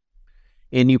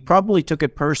 And you probably took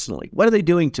it personally. What are they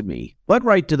doing to me? What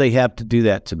right do they have to do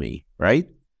that to me, right?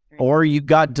 Or you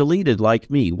got deleted like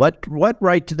me. What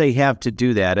right do they have to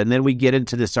do that? And then we get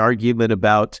into this argument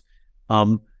about,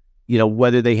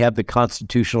 whether they have the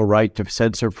constitutional right to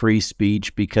censor free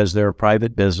speech because they're a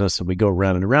private business, and we go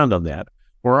around and around on that.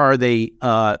 Or are they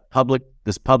public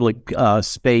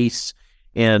space,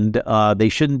 and they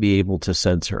shouldn't be able to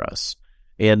censor us?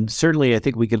 And certainly I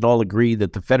think we can all agree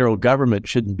that the federal government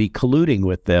shouldn't be colluding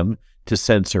with them to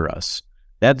censor us.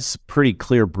 That's a pretty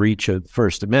clear breach of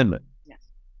First Amendment.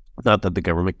 Not that the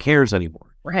government cares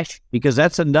anymore. Right. Because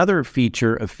that's another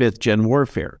feature of fifth gen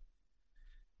warfare.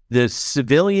 The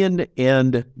civilian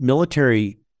and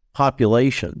military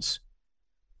populations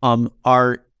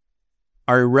are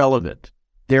irrelevant.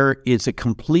 There is a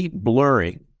complete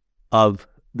blurring of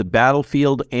the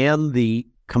battlefield and the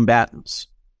combatants.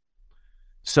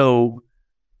 So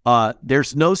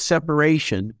there's no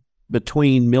separation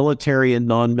between military and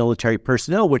non-military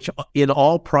personnel, which in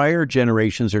all prior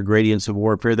generations or gradients of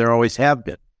warfare, there always have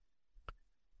been.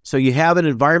 So you have an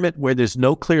environment where there's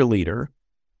no clear leader.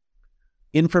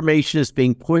 Information is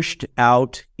being pushed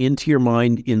out into your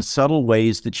mind in subtle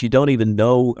ways that you don't even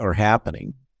know are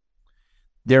happening.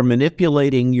 They're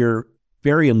manipulating your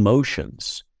very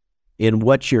emotions in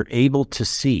what you're able to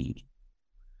see.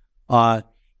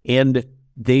 And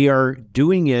they are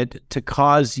doing it to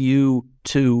cause you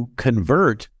to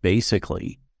convert,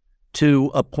 basically,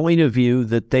 to a point of view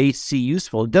that they see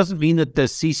useful. It doesn't mean that the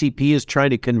CCP is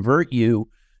trying to convert you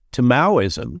to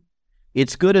Maoism.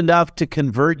 It's good enough to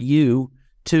convert you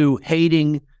to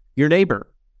hating your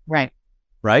neighbor. Right.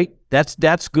 Right?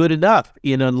 That's good enough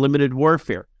in unlimited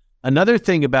warfare. Another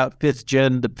thing about the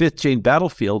fifth gen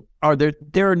battlefield,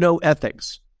 there are no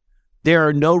ethics. There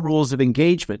are no rules of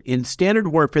engagement. In standard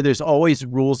warfare, there's always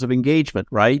rules of engagement,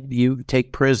 right? You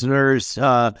take prisoners,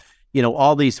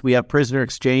 all these, we have prisoner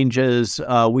exchanges,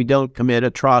 we don't commit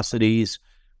atrocities,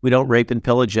 we don't rape and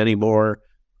pillage anymore,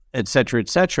 et cetera, et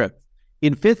cetera.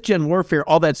 In fifth gen warfare,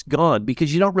 all that's gone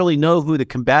because you don't really know who the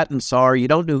combatants are. You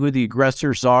don't know who the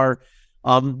aggressors are.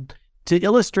 To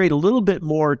illustrate a little bit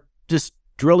more, just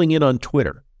drilling in on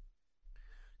Twitter.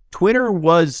 Twitter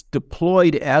was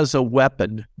deployed as a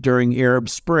weapon during Arab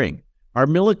Spring. Our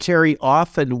military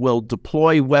often will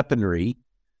deploy weaponry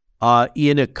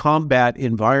in a combat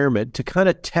environment to kind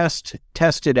of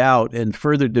test it out and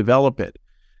further develop it.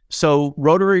 So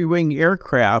rotary wing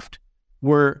aircraft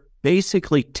were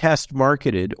basically test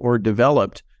marketed or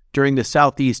developed during the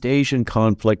Southeast Asian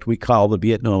conflict we call the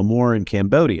Vietnam War in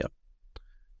Cambodia.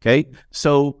 Okay,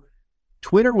 so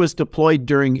Twitter was deployed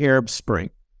during Arab Spring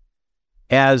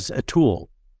as a tool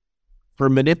for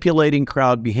manipulating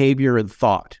crowd behavior and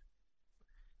thought.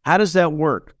 How does that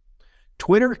work?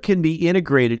 Twitter can be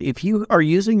integrated. If you are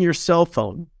using your cell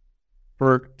phone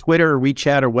for Twitter or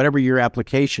WeChat or whatever your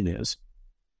application is,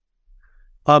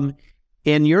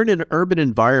 and you're in an urban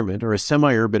environment or a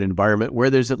semi-urban environment where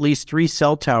there's at least 3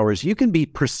 cell towers, you can be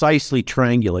precisely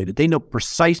triangulated. They know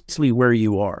precisely where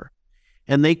you are.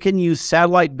 And they can use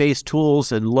satellite-based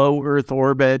tools and low Earth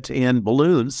orbit and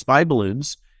balloons, spy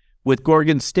balloons, with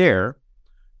Gorgon Stare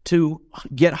to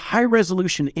get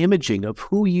high-resolution imaging of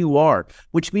who you are,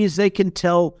 which means they can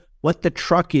tell what the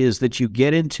truck is that you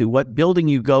get into, what building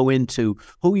you go into,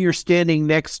 who you're standing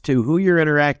next to, who you're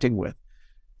interacting with.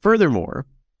 Furthermore,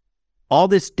 all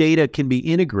this data can be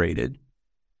integrated,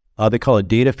 they call it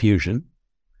data fusion,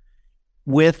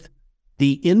 with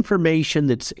the information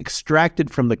that's extracted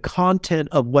from the content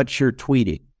of what you're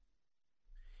tweeting.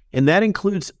 And that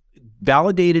includes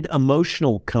validated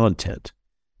emotional content.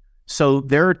 So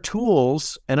there are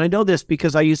tools, and I know this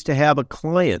because I used to have a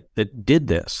client that did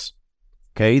this,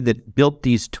 okay, that built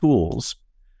these tools,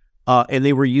 and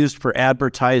they were used for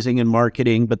advertising and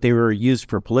marketing, but they were used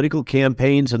for political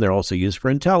campaigns, and they're also used for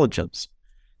intelligence,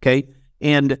 okay?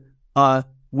 And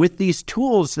with these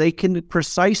tools, they can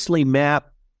precisely map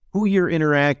who you're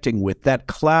interacting with, that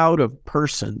cloud of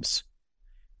persons.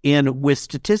 And with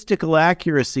statistical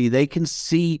accuracy, they can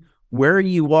see where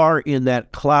you are in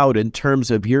that cloud in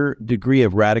terms of your degree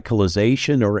of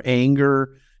radicalization or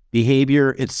anger,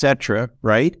 behavior, etc.,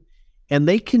 right? And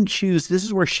they can choose, this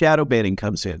is where shadow banning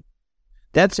comes in.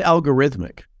 That's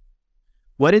algorithmic.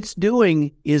 What it's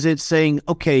doing is it's saying,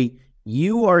 okay,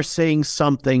 you are saying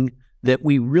something that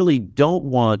we really don't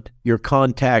want your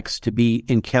contacts to be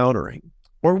encountering,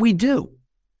 or we do.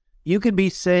 You could be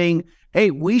saying,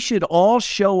 hey, we should all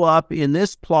show up in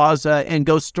this plaza and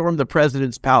go storm the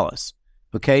president's palace,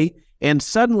 okay? And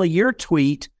suddenly your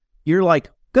tweet, you're like,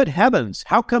 good heavens,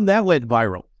 how come that went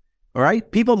viral? All right,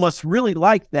 people must really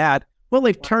like that. Well,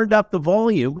 they've turned up the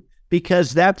volume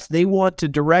because they want to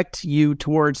direct you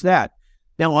towards that.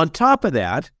 Now, on top of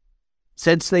that,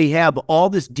 since they have all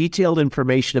this detailed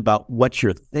information about what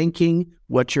you're thinking,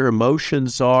 what your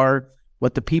emotions are,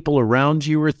 what the people around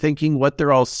you are thinking, what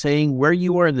they're all saying, where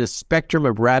you are in the spectrum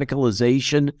of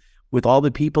radicalization with all the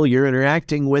people you're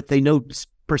interacting with, they know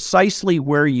precisely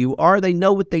where you are. They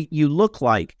know what you look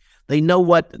like. They know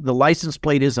what the license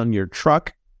plate is on your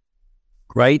truck,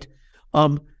 right?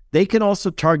 They can also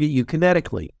target you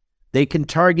kinetically. They can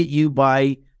target you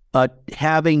by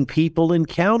having people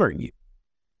encounter you.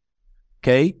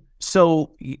 Okay?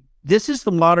 So this is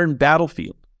the modern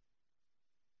battlefield.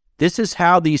 This is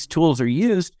how these tools are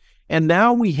used. And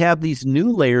now we have these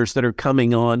new layers that are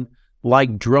coming on,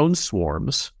 like drone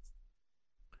swarms,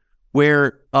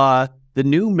 where the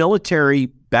new military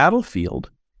battlefield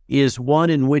is one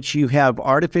in which you have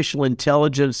artificial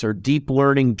intelligence or deep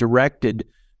learning directed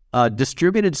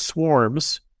distributed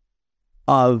swarms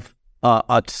of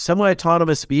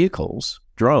semi-autonomous vehicles,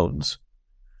 drones,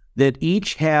 that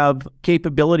each have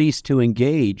capabilities to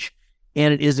engage,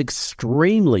 and it is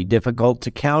extremely difficult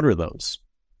to counter those.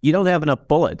 You don't have enough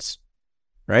bullets,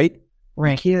 right?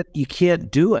 Right. You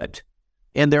can't do it.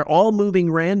 And they're all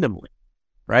moving randomly,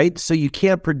 right? So you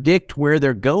can't predict where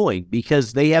they're going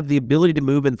because they have the ability to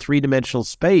move in three-dimensional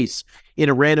space in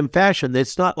a random fashion.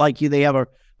 It's not like they have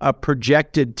a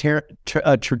projected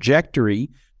trajectory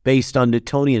based on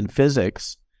Newtonian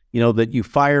physics, that you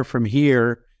fire from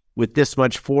here with this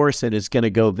much force and it's going to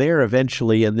go there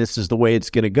eventually, and this is the way it's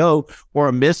going to go, or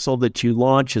a missile that you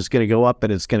launch is going to go up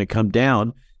and it's going to come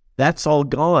down. That's all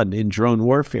gone in drone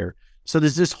warfare. So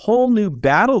there's this whole new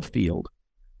battlefield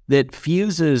that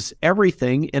fuses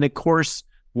everything. And of course,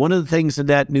 one of the things in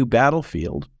that new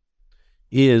battlefield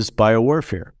is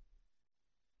biowarfare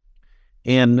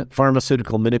and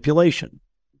pharmaceutical manipulation.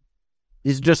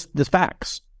 These are just the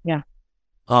facts. Yeah.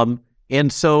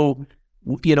 And so,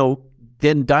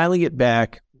 then dialing it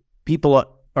back, people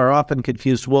are often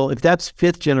confused. Well, if that's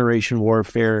 5th generation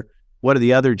warfare, what are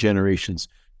the other generations?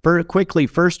 Quickly,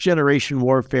 1st generation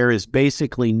warfare is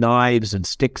basically knives and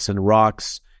sticks and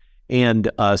rocks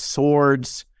and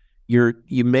swords. You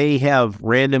may have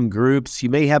random groups.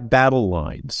 You may have battle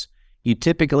lines. You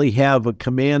typically have a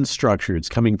command structure. It's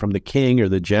coming from the king or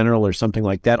the general or something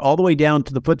like that, all the way down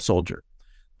to the foot soldier.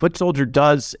 Foot soldier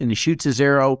does, and he shoots his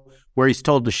arrow where he's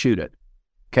told to shoot it.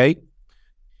 Okay?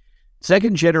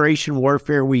 2nd generation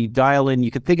warfare, we dial in.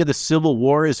 You can think of the Civil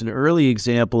War as an early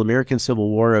example, American Civil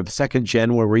War of 2nd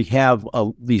gen, where we have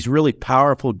these really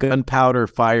powerful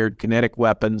gunpowder-fired kinetic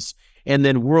weapons. And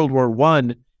then World War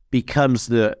I becomes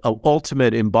the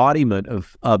ultimate embodiment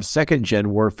of 2nd gen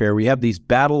warfare. We have these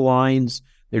battle lines.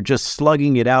 They're just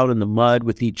slugging it out in the mud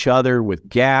with each other with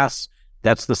gas.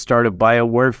 That's the start of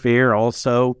biowarfare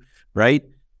also, right?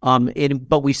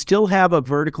 But we still have a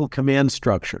vertical command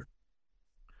structure.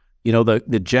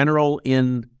 The general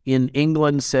in in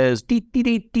England says, "Deet, deet,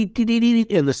 deet, deet, deet, deet,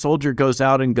 deet," and the soldier goes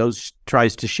out and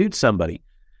tries to shoot somebody.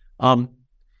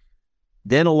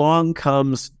 Then along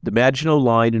comes the Maginot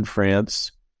Line in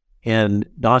France and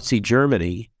Nazi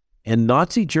Germany. And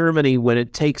Nazi Germany, when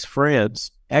it takes France,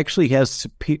 actually has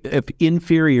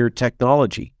inferior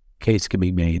technology, case can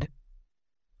be made.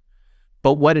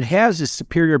 But what it has is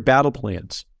superior battle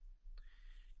plans.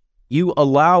 You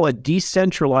allow a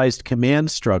decentralized command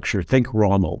structure, think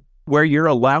Rommel, where you're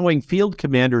allowing field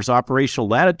commanders operational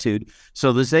latitude,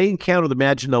 so as they encounter the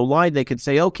Maginot Line, they can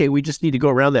say, okay, we just need to go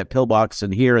around that pillbox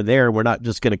and here and there. We're not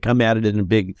just going to come at it in a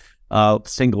big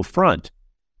single front.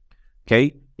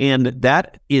 Okay, and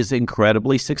that is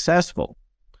incredibly successful.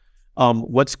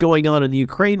 What's going on in the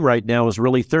Ukraine right now is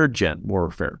really third-gen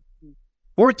warfare.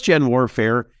 Fourth-gen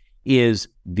warfare is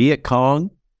Viet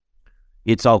Cong,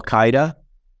 it's Al-Qaeda,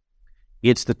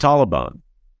 it's the Taliban,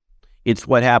 it's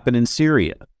what happened in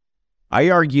Syria. I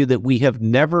argue that we have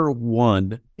never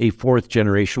won a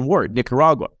fourth-generation war.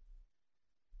 Nicaragua,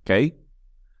 okay?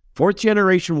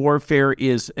 Fourth-generation warfare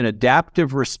is an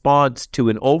adaptive response to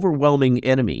an overwhelming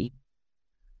enemy,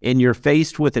 and you're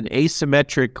faced with an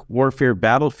asymmetric warfare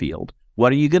battlefield.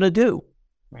 What are you going to do?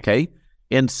 Okay?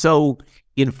 And so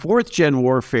in fourth-gen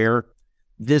warfare,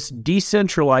 this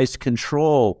decentralized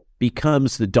control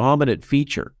becomes the dominant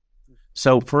feature.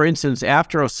 So, for instance,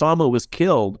 after Osama was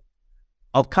killed,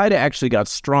 Al-Qaeda actually got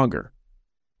stronger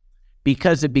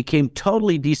because it became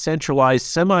totally decentralized,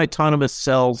 semi-autonomous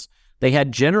cells. They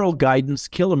had general guidance,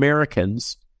 kill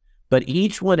Americans, but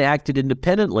each one acted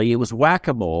independently. It was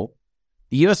whack-a-mole.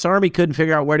 The U.S. Army couldn't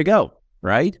figure out where to go,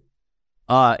 right?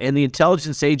 And the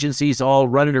intelligence agencies all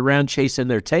running around chasing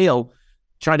their tail,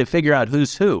 trying to figure out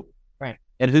who's who, right,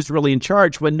 and who's really in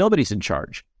charge when nobody's in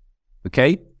charge,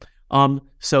 okay?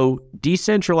 So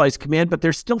decentralized command, but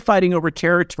they're still fighting over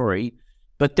territory,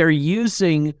 but they're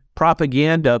using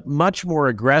propaganda much more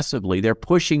aggressively. They're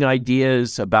pushing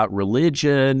ideas about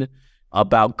religion,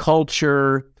 about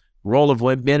culture, role of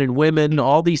men and women.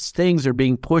 All these things are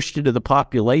being pushed into the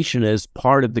population as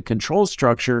part of the control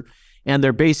structure, and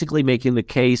they're basically making the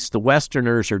case the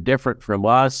Westerners are different from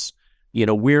us. You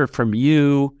know, we're from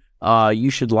you. You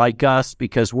should like us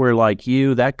because we're like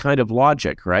you. That kind of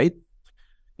logic, right?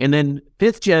 And then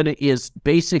fifth gen is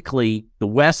basically the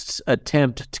West's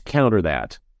attempt to counter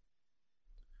that,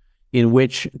 in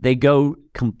which they go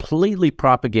completely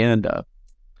propaganda.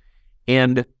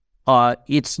 And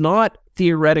it's not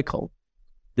theoretical.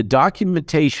 The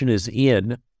documentation is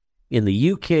in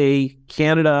the UK,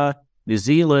 Canada, New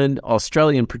Zealand,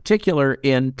 Australia in particular,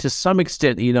 and to some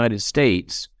extent the United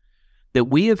States, that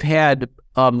we have had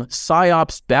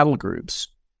PSYOPs battle groups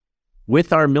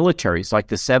with our militaries, like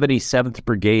the 77th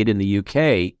Brigade in the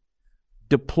UK,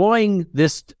 deploying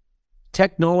this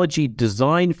technology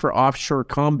designed for offshore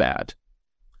combat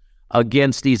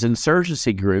against these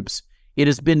insurgency groups. It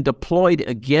has been deployed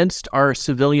against our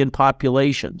civilian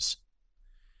populations.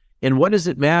 And what does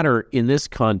it matter in this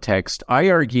context? I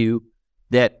argue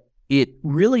that it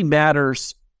really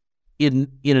matters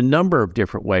in a number of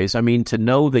different ways. I mean, to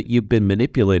know that you've been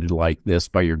manipulated like this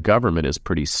by your government is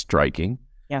pretty striking.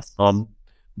 Yes.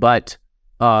 But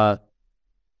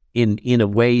in a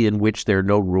way in which there are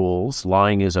no rules,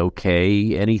 lying is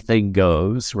okay, anything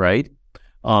goes, right?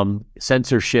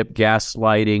 Censorship,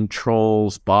 gaslighting,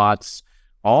 trolls, bots,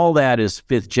 all that is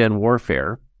fifth gen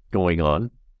warfare going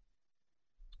on.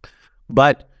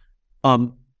 But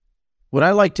what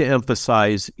I like to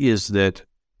emphasize is that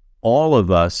all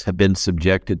of us have been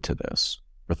subjected to this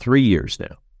for 3 years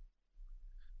now.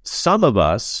 Some of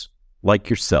us, like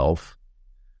yourself,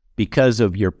 because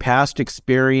of your past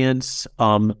experience,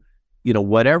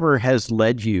 whatever has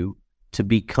led you to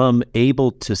become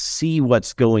able to see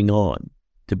what's going on,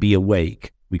 to be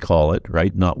awake, we call it,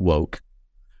 right? Not woke.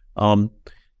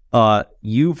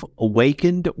 You've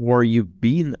awakened or you've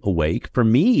been awake. For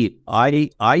me,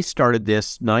 I started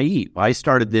this naive. I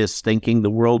started this thinking the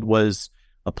world was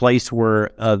a place where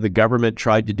the government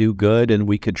tried to do good and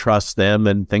we could trust them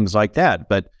and things like that.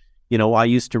 But, I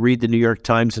used to read the New York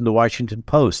Times and the Washington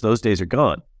Post. Those days are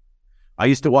gone. I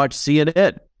used to watch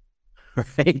CNN,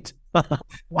 right? Wow.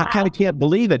 I kind of can't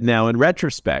believe it now in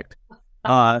retrospect.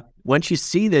 Once you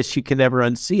see this, you can never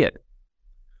unsee it.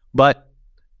 But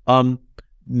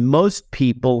most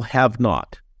people have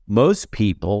not. Most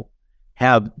people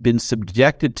have been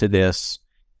subjected to this,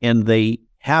 and they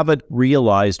haven't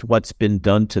realized what's been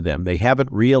done to them. They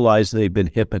haven't realized they've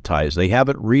been hypnotized. They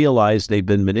haven't realized they've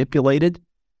been manipulated.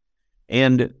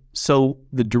 And so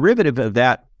the derivative of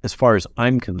that, as far as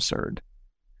I'm concerned,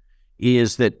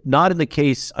 is that not in the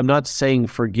case, I'm not saying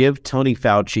forgive Tony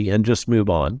Fauci and just move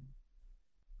on.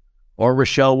 or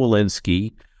Rochelle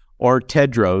Walensky or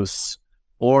Tedros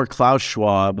or Klaus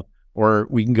Schwab, or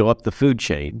we can go up the food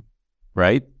chain,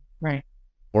 right? Right.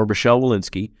 Or Rochelle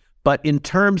Walensky. But in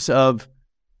terms of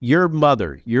your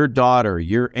mother, your daughter,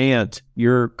 your aunt,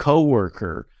 your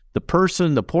coworker, the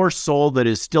person, the poor soul that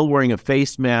is still wearing a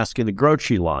face mask in the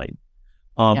grocery line,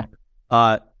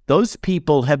 those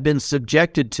people have been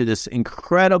subjected to this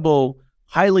incredible,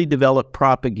 highly developed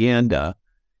propaganda.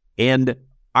 And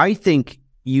I think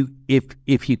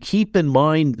if you keep in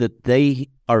mind that they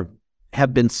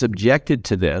have been subjected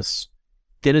to this,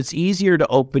 then it's easier to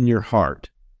open your heart.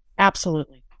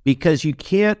 Absolutely. Because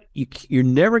you're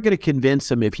never going to convince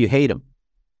them if you hate them.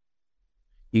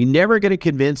 You're never going to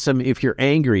convince them if you're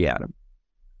angry at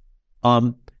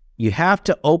them. You have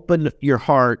to open your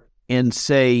heart and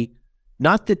say,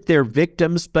 not that they're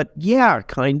victims, but yeah,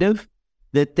 kind of,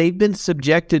 that they've been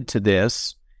subjected to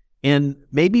this, and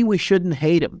maybe we shouldn't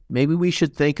hate them. Maybe we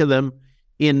should think of them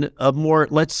in a more,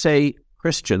 let's say,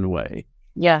 Christian way.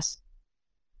 Yes.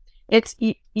 It's,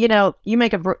 you know, you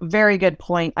make a very good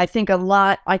point. I think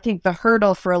the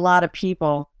hurdle for a lot of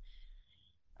people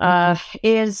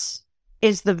is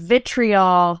the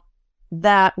vitriol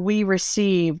that we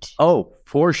received. Oh,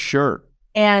 for sure.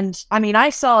 And I mean, I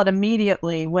saw it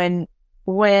immediately when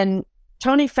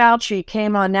Tony Fauci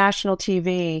came on national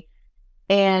TV,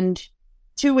 and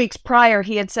 2 weeks prior,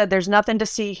 he had said, there's nothing to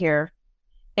see here.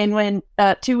 And when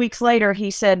 2 weeks later, he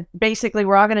said, basically,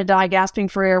 we're all going to die gasping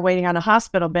for air, waiting on a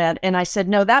hospital bed. And I said,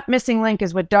 no, that missing link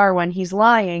is with Darwin. He's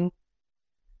lying.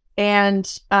 And,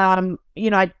 you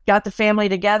know, I got the family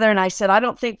together and I said, I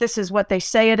don't think this is what they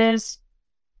say it is.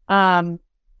 You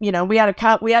know, we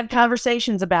had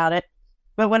conversations about it.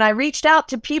 But when I reached out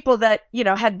to people that, you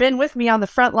know, had been with me on the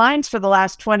front lines for the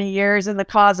last 20 years in the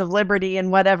cause of liberty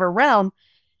in whatever realm,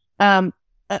 I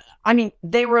mean,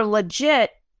 they were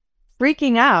legit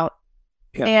freaking out.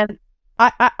 Yeah. And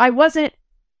I wasn't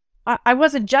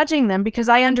judging them because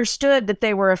I understood that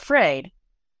they were afraid.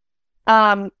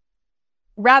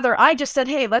 Rather, I just said,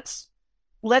 hey, let's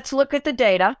look at the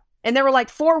data. And there were like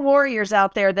 4 warriors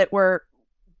out there that were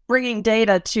bringing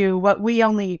data to what we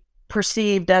only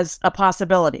perceived as a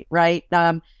possibility, right?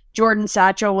 Jordan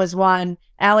Satchel was one.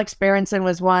 Alex Berenson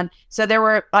was one. So there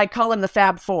were, I call them the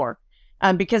Fab Four,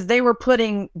 because they were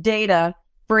putting data,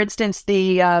 for instance,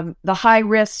 the high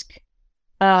risk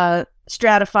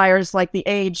stratifiers like the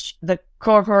age, the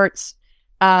cohorts,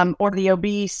 or the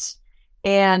obese,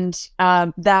 and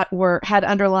that had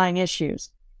underlying issues.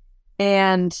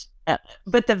 And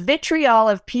but the vitriol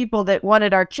of people that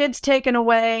wanted our kids taken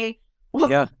away,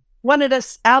 wanted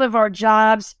us out of our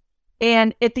jobs,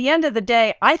 and at the end of the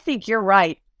day, I think you're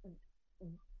right.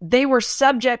 They were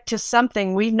subject to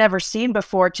something we've never seen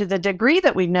before, to the degree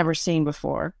that we've never seen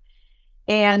before.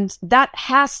 And that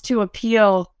has to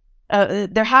appeal.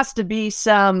 There has to be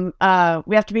some,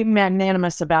 we have to be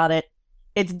magnanimous about it.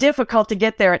 It's difficult to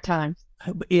get there at times.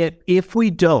 If we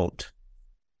don't,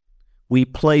 we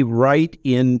play right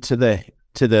into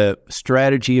the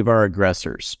strategy of our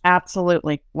aggressors.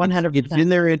 Absolutely. 100%. It's in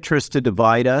their interest to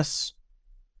divide us.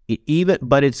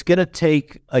 But it's going to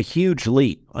take a huge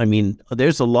leap. I mean,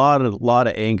 there's a lot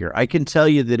of anger. I can tell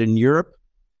you that in Europe,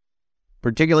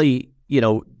 particularly, you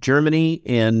know, Germany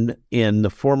and in the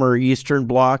former Eastern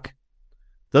Bloc,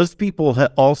 those people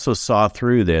also saw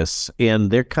through this,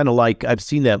 and they're kind of like, I've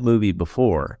seen that movie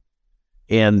before,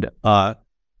 and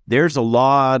there's a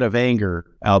lot of anger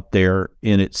out there,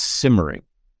 and it's simmering,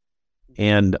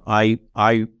 and I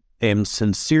am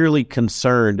sincerely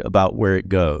concerned about where it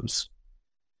goes.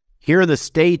 Here in the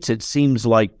States, it seems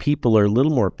like people are a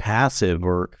little more passive,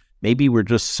 or maybe we're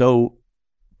just so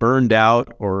burned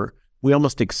out, or we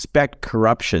almost expect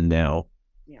corruption now.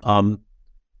 Yeah.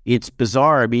 It's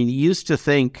bizarre. I mean, you used to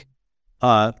think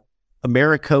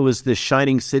America was this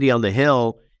shining city on the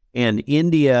hill, and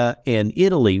India and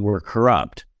Italy were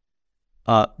corrupt.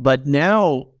 But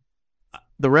now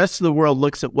the rest of the world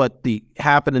looks at what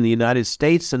happened in the United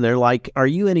States, and they're like, are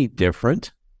you any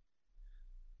different?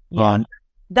 Yeah.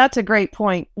 That's a great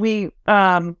point.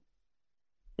 I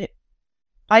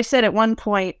said at one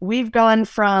point, we've gone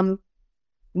from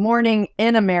morning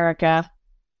in America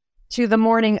to the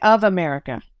morning of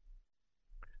America.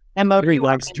 Very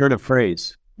nice turn of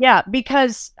phrase. Yeah,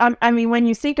 because I mean, when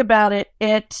you think about it,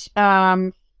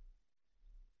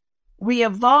 we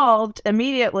evolved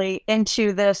immediately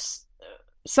into this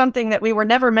something that we were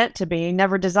never meant to be,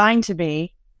 never designed to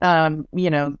be. You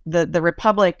know, the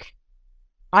Republic,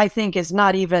 I think, is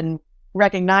not even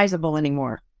recognizable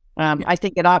anymore. I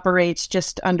think it operates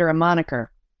just under a moniker.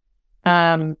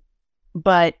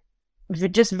 But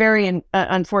just very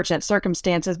unfortunate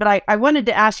circumstances. But I wanted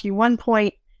to ask you one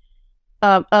point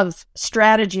of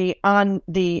strategy on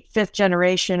the fifth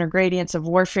generation or gradients of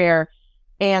warfare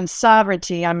and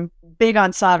sovereignty. I'm big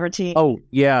on sovereignty. Oh,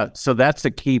 yeah. So that's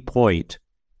the key point.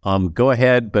 Go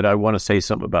ahead, but I want to say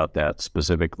something about that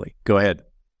specifically. Go ahead.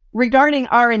 Regarding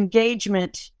our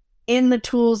engagement in the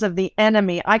tools of the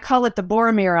enemy, I call it the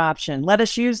Boromir option. Let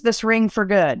us use this ring for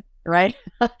good, right?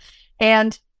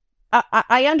 And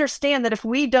I understand that if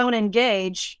we don't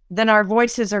engage, then our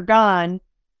voices are gone,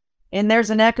 and there's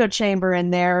an echo chamber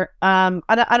in there. I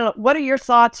don't know. What are your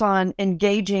thoughts on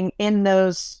engaging in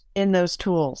those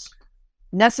tools?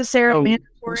 Necessary,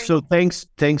 mandatory? So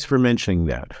thanks for mentioning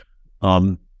that.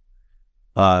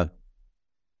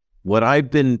 What I've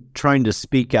been trying to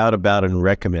speak out about and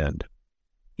recommend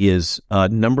is,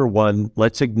 number one,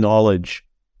 let's acknowledge,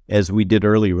 as we did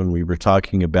earlier when we were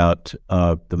talking about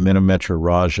the Minimetra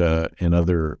Raja and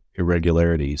other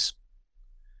irregularities,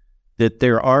 that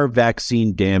there are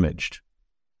vaccine damaged,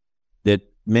 that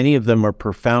many of them are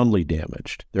profoundly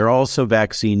damaged. They're also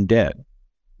vaccine dead.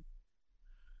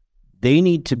 They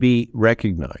need to be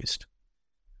recognized.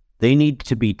 They need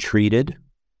to be treated.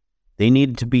 They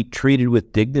need to be treated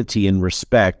with dignity and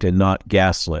respect and not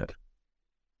gaslit.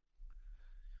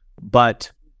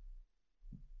 But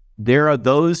there are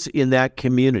those in that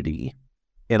community,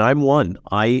 and I'm one.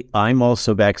 I'm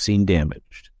also vaccine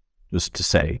damaged, just to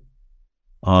say.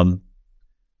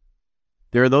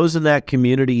 There are those in that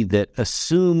community that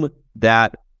assume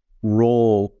that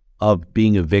role of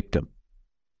being a victim,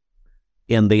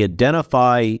 and they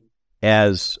identify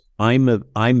as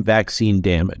I'm vaccine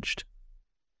damaged.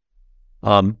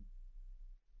 And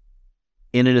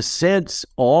in a sense,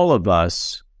 all of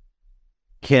us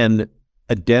can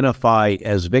identify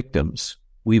as victims.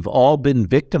 We've all been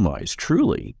victimized,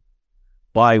 truly,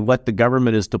 by what the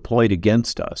government has deployed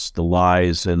against us, the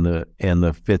lies and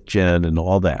the fifth gen and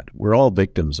all that. We're all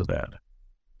victims of that.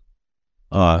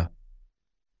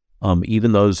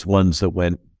 Even those ones that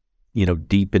went,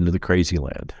 deep into the crazy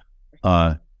land,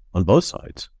 on both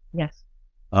sides. Yes.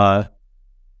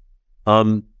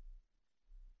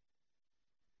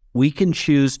 We can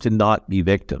choose to not be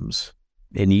victims.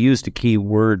 And you used a key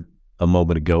word a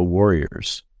moment ago,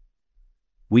 warriors.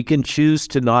 We can choose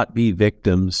to not be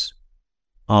victims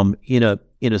in a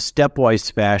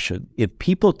stepwise fashion. If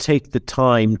people take the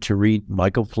time to read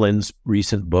Michael Flynn's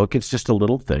recent book, it's just a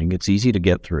little thing. It's easy to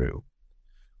get through.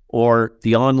 Or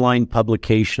the online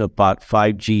publication about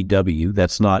 5GW,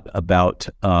 that's not about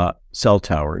cell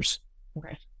towers.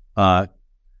 Okay.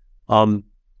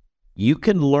 You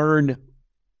can learn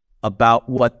about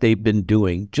what they've been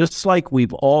doing, just like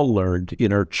we've all learned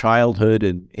in our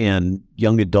childhood and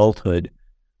young adulthood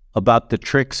about the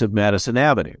tricks of Madison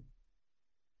Avenue.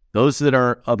 Those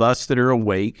of us that are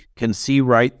awake can see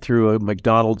right through a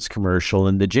McDonald's commercial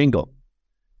and the jingle,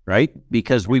 right?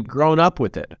 Because we've grown up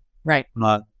with it. Right.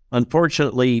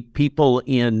 Unfortunately, people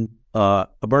in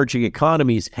emerging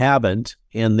economies haven't,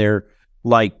 and they're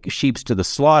like sheeps to the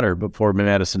slaughter before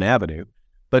Madison Avenue.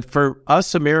 But for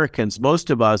us Americans, most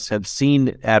of us have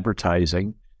seen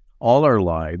advertising all our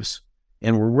lives,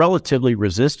 and we're relatively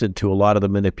resistant to a lot of the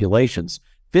manipulations.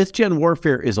 Fifth gen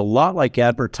warfare is a lot like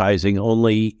advertising,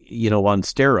 only, on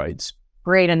steroids.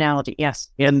 Great analogy, yes.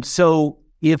 And so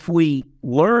if we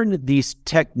learn these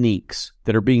techniques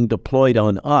that are being deployed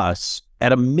on us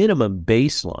at a minimum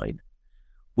baseline,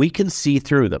 we can see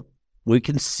through them. We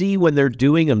can see when they're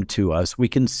doing them to us. We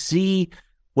can see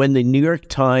when the New York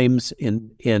Times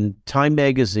and Time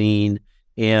Magazine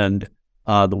and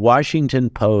the Washington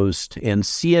Post and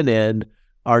CNN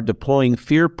are deploying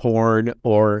fear porn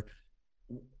or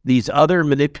these other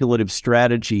manipulative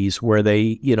strategies where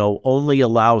they, only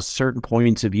allow certain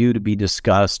points of view to be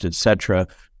discussed, etc.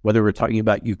 Whether we're talking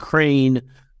about Ukraine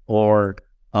or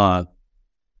the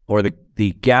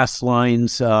gas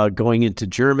lines going into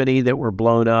Germany that were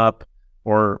blown up,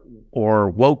 or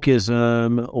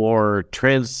wokeism or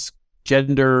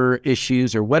transgender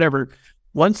issues or whatever.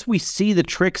 Once we see the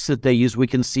tricks that they use, we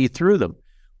can see through them.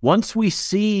 Once we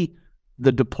see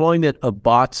the deployment of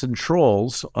bots and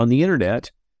trolls on the internet,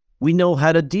 we know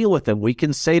how to deal with them. We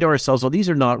can say to ourselves, well, these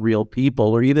are not real people,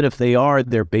 or even if they are,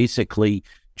 they're basically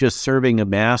just serving a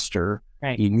master.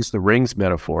 Right. You use the rings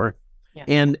metaphor. Yeah.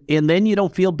 And then you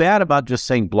don't feel bad about just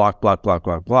saying block, block, block,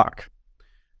 block, block.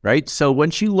 Right? So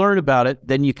once you learn about it,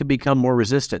 then you can become more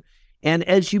resistant. And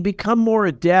as you become more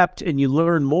adept and you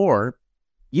learn more,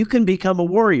 you can become a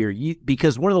warrior.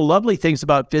 Because one of the lovely things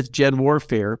about fifth gen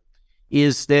warfare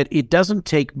is that it doesn't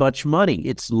take much money.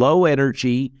 It's low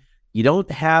energy. You don't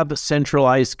have a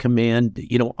centralized command.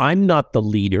 I'm not the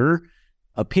leader.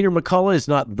 Peter McCullough is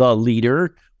not the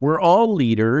leader. We're all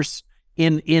leaders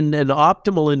in an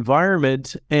optimal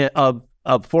environment of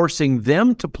forcing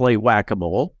them to play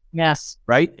whack-a-mole. Yes.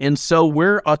 Right? And so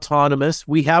we're autonomous.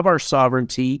 We have our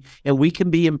sovereignty, and we can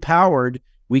be empowered.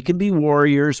 We can be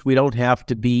warriors. We don't have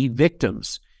to be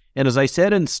victims. And as I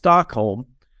said in Stockholm,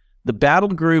 the battle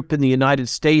group in the United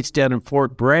States down in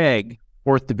Fort Bragg,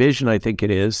 4th Division, I think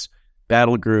it is,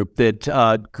 battle group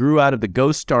that grew out of the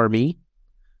Ghost Army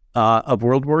of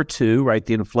World War II, right?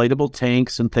 The inflatable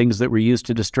tanks and things that were used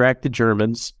to distract the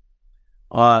Germans.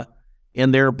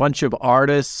 And they're a bunch of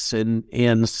artists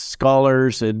and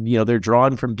scholars, and, you know, they're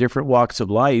drawn from different walks of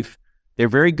life. They're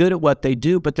very good at what they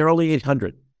do, but they're only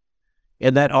 800.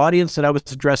 And that audience that I was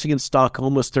addressing in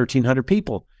Stockholm was 1,300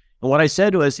 people. And what I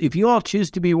said was, if you all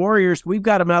choose to be warriors, we've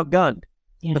got them outgunned.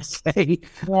 Yes. Okay?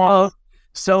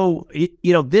 So,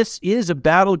 you know, this is a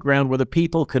battleground where the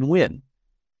people can win.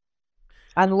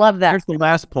 I love that. Here's the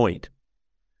last point.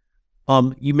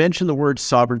 You mentioned the word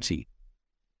sovereignty.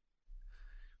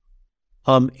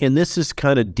 And this is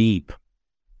kind of deep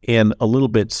and a little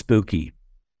bit spooky.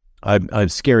 I'm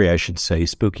scary, I should say.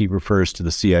 Spooky refers to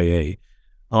the CIA.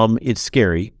 It's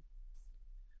scary.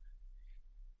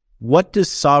 What does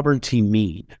sovereignty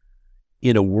mean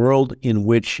in a world in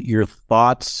which your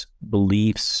thoughts,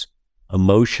 beliefs,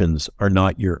 emotions are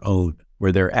not your own,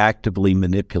 where they're actively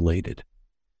manipulated?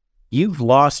 You've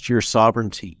lost your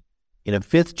sovereignty. In a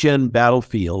 5th-gen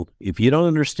battlefield, if you don't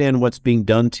understand what's being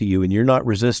done to you and you're not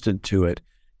resistant to it,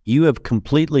 you have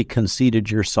completely conceded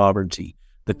your sovereignty.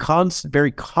 The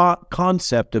very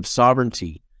concept of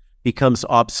sovereignty becomes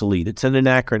obsolete. It's an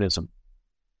anachronism.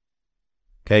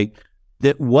 Okay?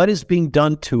 That what is being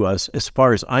done to us, as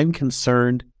far as I'm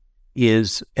concerned,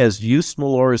 is, as Jus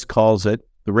Maloras calls it,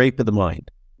 the rape of the mind.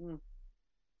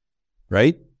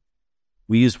 Right?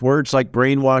 We use words like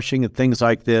brainwashing and things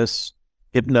like this.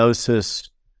 Hypnosis.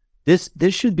 This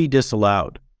should be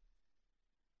disallowed.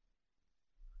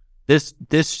 This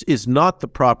is not the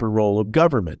proper role of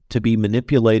government, to be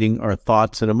manipulating our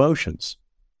thoughts and emotions.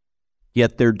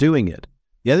 Yet they're doing it.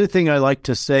 The other thing I like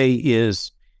to say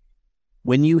is,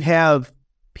 when you have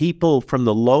people from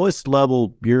the lowest level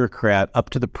bureaucrat up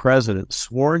to the president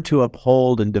sworn to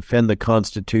uphold and defend the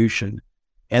Constitution,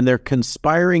 and they're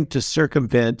conspiring to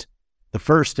circumvent the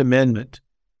First Amendment,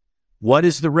 what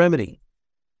is the remedy?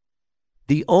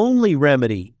 The only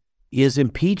remedy is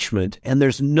impeachment, and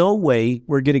there's no way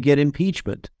we're going to get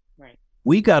impeachment. Right.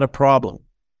 We got a problem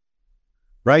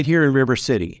right here in River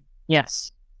City.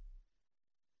 Yes.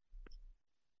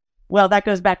 Well, that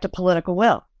goes back to political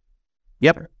will.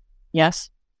 Yep. Yes.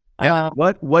 Yep.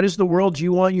 What is the world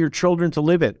you want your children to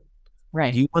live in?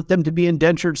 Right. Do you want them to be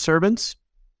indentured servants?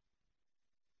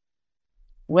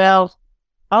 Well,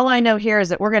 all I know here is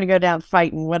that we're going to go down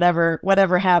fighting whatever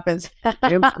happens.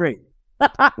 That's great.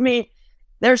 I mean,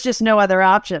 there's just no other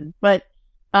option. But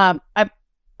I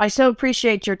so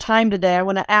appreciate your time today. I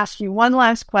want to ask you one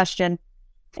last question,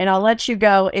 and I'll let you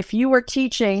go. If you were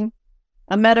teaching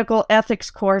a medical ethics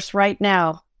course right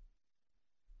now,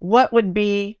 what would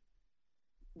be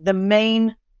the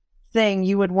main thing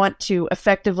you would want to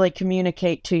effectively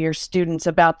communicate to your students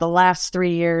about the last 3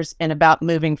 years and about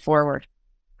moving forward?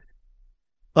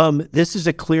 This is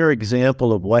a clear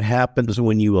example of what happens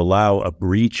when you allow a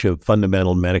breach of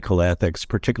fundamental medical ethics,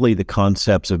 particularly the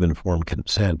concepts of informed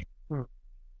consent.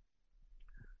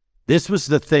 This was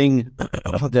the thing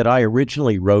that I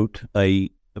originally wrote my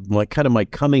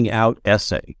coming out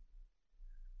essay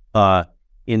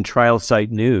in Trial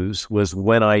Site News, was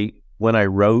when I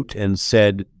wrote and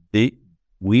said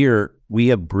we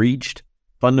have breached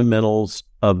fundamentals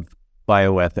of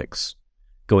bioethics,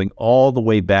 going all the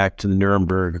way back to the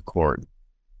Nuremberg Accord,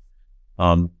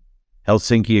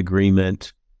 Helsinki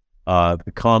Agreement,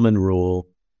 the Common Rule.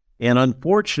 And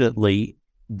unfortunately,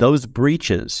 those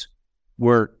breaches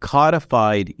were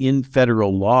codified in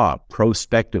federal law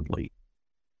prospectively.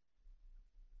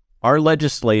 Our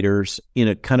legislators, in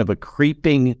a kind of a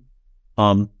creeping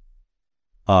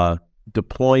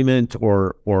deployment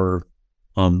or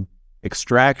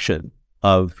extraction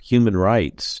of human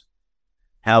rights,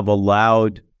 have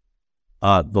allowed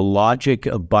the logic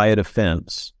of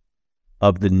biodefense,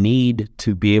 of the need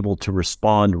to be able to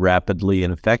respond rapidly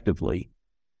and effectively,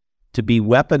 to be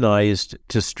weaponized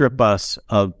to strip us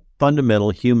of fundamental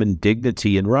human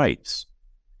dignity and rights.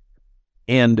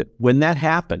 And when that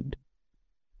happened,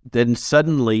 then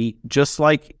suddenly, just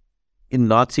like in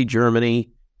Nazi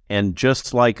Germany and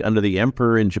just like under the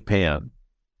emperor in Japan,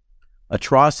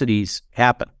 atrocities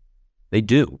happen. They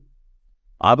do.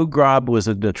 Abu Ghraib was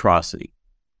an atrocity.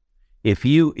 If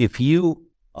you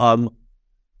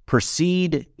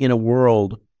proceed in a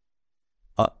world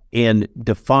and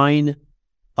define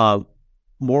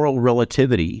moral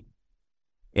relativity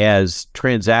as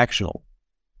transactional,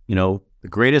 the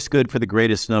greatest good for the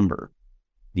greatest number,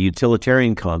 the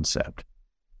utilitarian concept.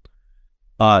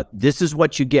 This is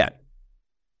what you get.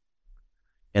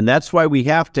 And that's why we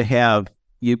have to have,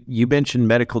 you mentioned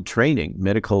medical training,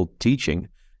 medical teaching.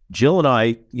 Jill and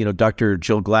I, Dr.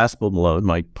 Jill Glaspel Malone,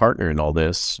 my partner in all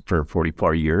this for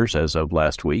 44 years as of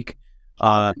last week.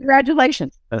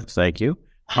 Congratulations. Thank you.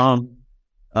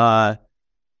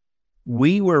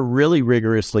 We were really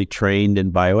rigorously trained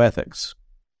in bioethics.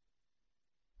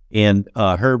 And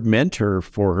her mentor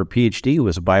for her PhD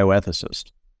was a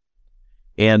bioethicist.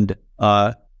 And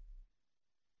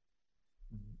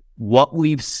what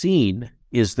we've seen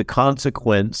is the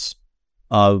consequence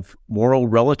of moral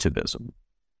relativism.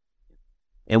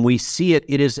 And we see it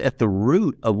is at the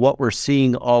root of what we're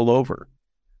seeing all over.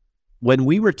 When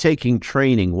we were taking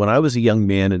training, when I was a young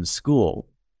man in school,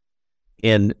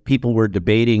 and people were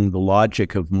debating the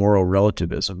logic of moral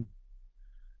relativism,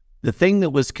 the thing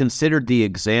that was considered the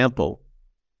example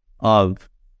of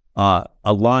a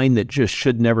line that just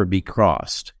should never be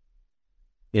crossed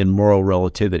in moral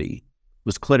relativity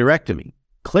was clitorectomy.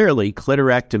 Clearly,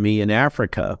 clitorectomy in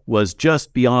Africa was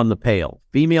just beyond the pale.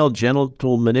 Female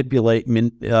genital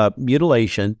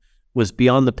mutilation was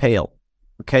beyond the pale,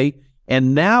 okay?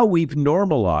 And now we've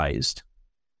normalized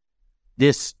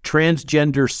this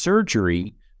transgender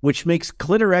surgery, which makes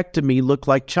clitorectomy look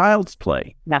like child's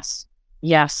play.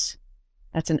 Yes.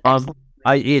 That's an excellent...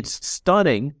 It's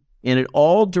stunning, and it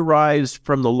all derives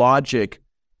from the logic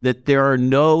that there are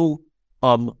no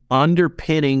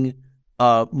underpinning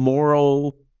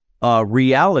moral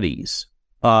realities.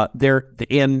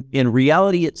 In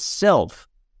reality itself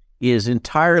is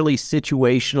entirely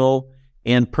situational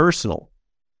and personal.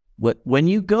 When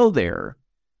you go there,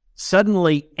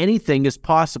 suddenly anything is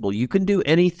possible. You can do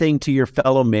anything to your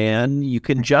fellow man. You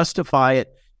can justify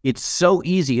it. It's so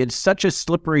easy. It's such a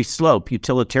slippery slope,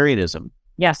 utilitarianism.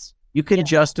 Yes. You can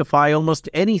justify almost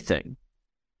anything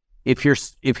if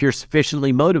you're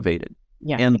sufficiently motivated.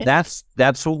 Yeah. And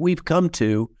that's what we've come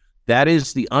to. That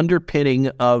is the underpinning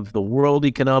of the World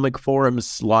Economic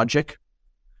Forum's logic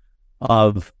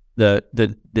of the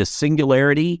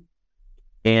singularity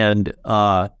and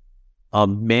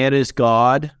man is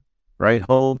God, right?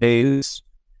 Homo Deus,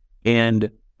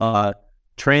 and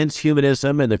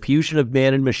transhumanism and the fusion of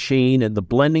man and machine and the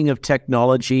blending of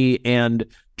technology and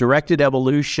directed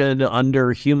evolution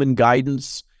under human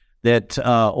guidance that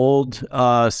old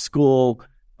school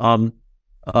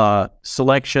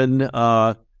selection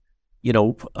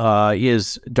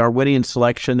is Darwinian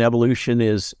selection. Evolution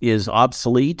is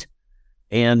obsolete,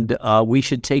 and we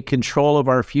should take control of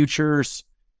our futures.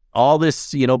 All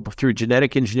this, through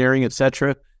genetic engineering,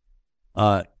 etc.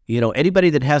 Anybody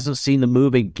that hasn't seen the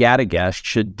movie Gadagast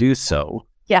should do so.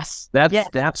 Yes.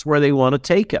 That's where they want to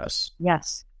take us.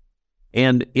 Yes.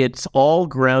 And it's all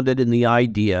grounded in the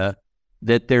idea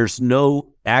that there's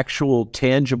no actual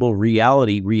tangible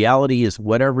reality. Reality is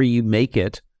whatever you make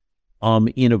it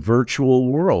in a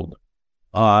virtual world.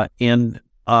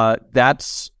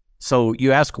 That's, so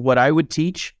you ask what I would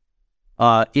teach.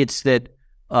 It's that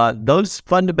those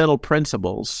fundamental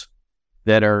principles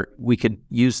that we could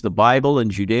use the Bible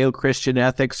and Judeo-Christian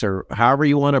ethics or however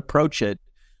you want to approach it,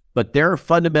 but there are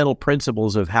fundamental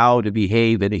principles of how to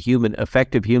behave in a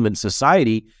effective human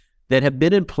society that have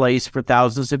been in place for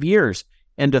thousands of years.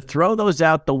 And to throw those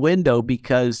out the window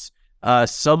because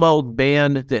some old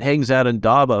man that hangs out in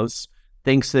Davos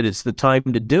thinks that it's the time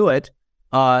to do it,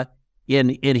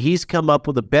 and he's come up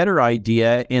with a better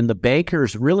idea, and the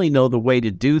bankers really know the way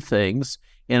to do things.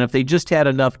 And if they just had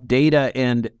enough data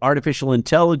and artificial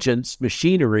intelligence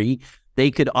machinery,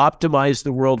 they could optimize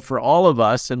the world for all of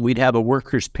us, and we'd have a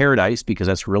worker's paradise, because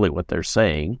that's really what they're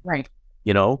saying. Right.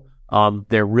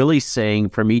 They're really saying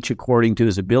from each according to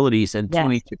his abilities and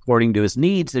to each according to his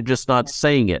needs. They're just not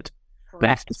saying it.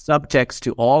 That's the subtext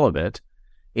to all of it.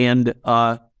 And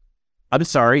I'm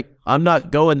sorry, I'm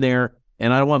not going there,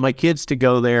 and I don't want my kids to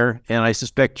go there, and I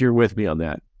suspect you're with me on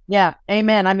that. Yeah,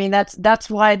 amen. I mean, that's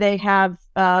why they have,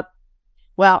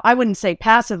 well, I wouldn't say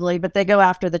passively, but they go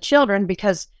after the children,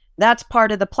 because that's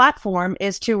part of the platform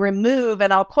is to remove,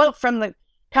 and I'll quote from the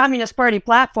Communist Party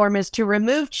platform, is to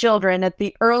remove children at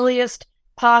the earliest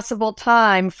possible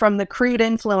time from the crude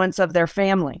influence of their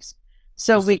families.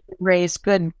 So we can raise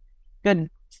good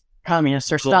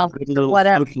communists or Stalinists or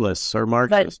whatever. Socialists or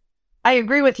Marxists. But I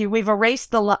agree with you. We've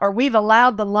erased we've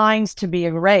allowed the lines to be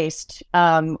erased.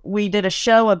 We did a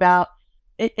show about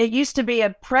it. It used to be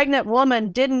a pregnant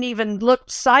woman didn't even look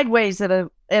sideways at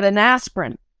an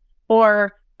aspirin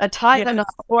or a Tylenol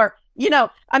or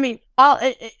I mean,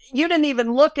 you didn't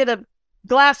even look at a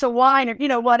glass of wine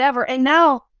or whatever. And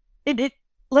now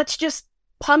let's just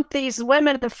pump these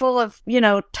women full of,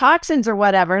 toxins or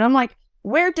whatever. And I'm like,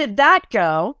 where did that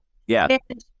go? Yeah.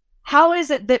 And how is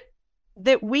it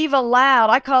that we've allowed,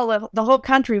 I call it the whole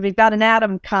country, we've got an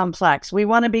Adam complex. We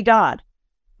want to be God,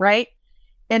 right?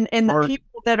 And the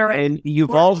people that are... And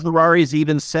Yuval Harari's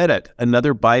even said it,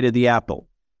 another bite of the apple.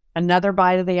 Another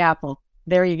bite of the apple.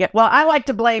 There you go. Well, I like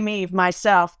to blame Eve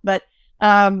myself, but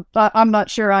I'm not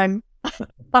sure I'm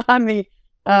the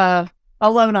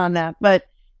alone on that. But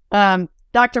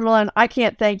Dr. Malone, I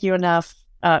can't thank you enough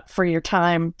for your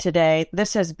time today.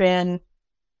 This has been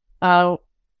one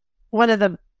of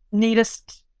the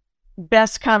neatest,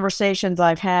 best conversations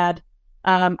I've had.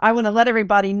 I want to let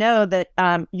everybody know that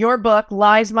your book,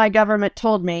 Lies My Government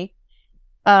Told Me,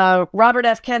 Robert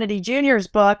F. Kennedy Jr.'s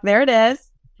book, there it is,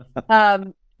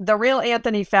 The Real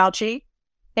Anthony Fauci,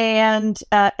 and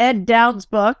Ed Dowd's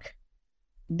book,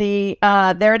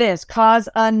 there it is, Cause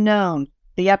Unknown,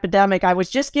 The Epidemic. I was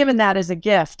just given that as a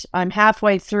gift. I'm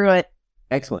halfway through it.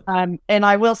 Excellent. And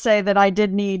I will say that I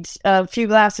did need a few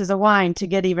glasses of wine to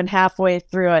get even halfway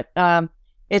through it.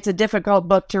 It's a difficult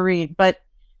book to read, but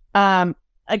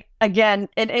again,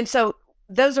 and so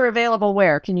those are available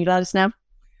where? Can you let us know?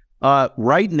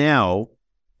 Right now,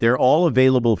 they're all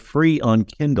available free on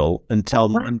Kindle until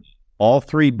Monday. All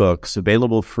 3 books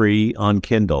available free on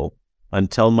Kindle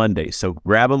until Monday. So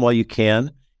grab them while you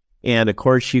can. And of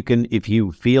course, you can, if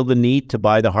you feel the need to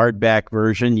buy the hardback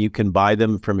version, you can buy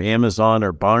them from Amazon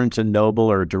or Barnes &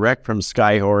 Noble or direct from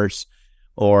Skyhorse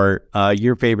or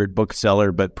your favorite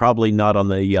bookseller, but probably not on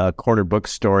the corner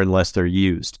bookstore unless they're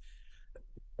used.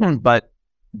 But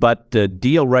the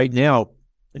deal right now,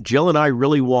 Jill and I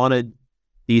really wanted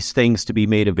these things to be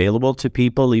made available to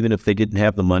people, even if they didn't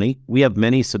have the money. We have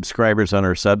many subscribers on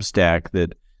our Substack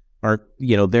that are,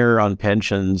 they're on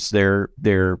pensions, they're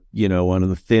on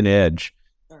the thin edge.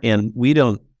 And we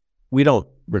don't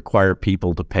require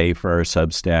people to pay for our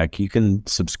Substack. You can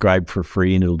subscribe for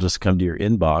free and it'll just come to your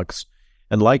inbox.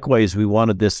 And likewise, we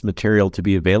wanted this material to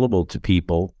be available to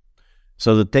people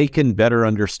so that they can better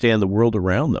understand the world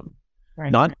around them.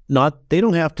 Right. Not they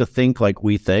don't have to think like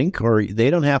we think, or they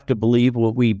don't have to believe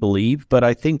what we believe, but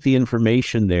I think the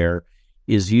information there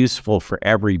is useful for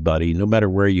everybody, no matter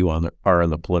where you are on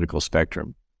the political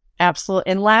spectrum. Absolutely.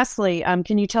 And lastly,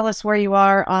 can you tell us where you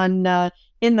are on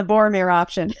in the Boromir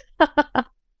option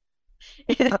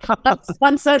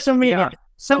on social media? Yeah.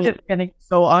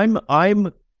 So I'm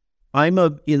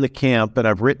in the camp, and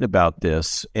I've written about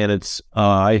this, and it's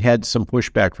I had some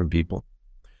pushback from people.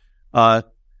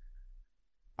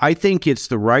 I think it's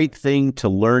the right thing to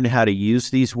learn how to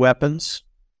use these weapons.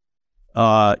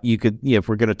 You could, if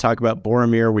we're going to talk about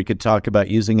Boromir, we could talk about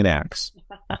using an axe.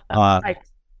 Right.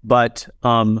 But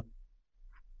in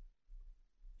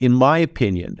my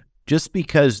opinion, just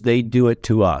because they do it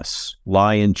to us,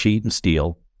 lie and cheat and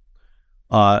steal,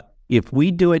 if we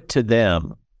do it to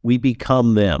them, we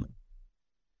become them,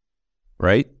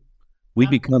 right? We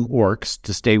become orcs,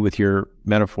 to stay with your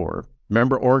metaphor.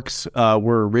 Remember, orcs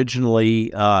were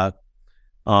originally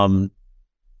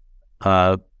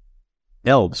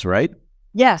elves, right?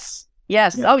 Yes. Yeah.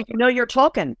 Oh, you're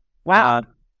Tolkien. Wow.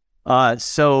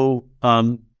 So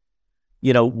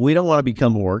we don't want to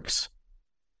become orcs.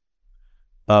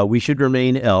 We should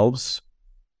remain elves,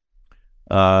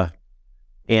 and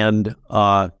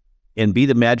be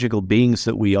the magical beings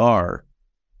that we are,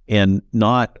 and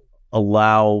not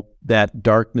allow that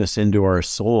darkness into our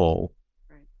soul.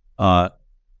 That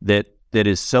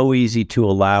is so easy to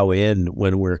allow in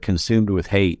when we're consumed with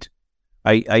hate.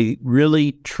 I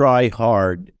really try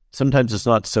hard. Sometimes it's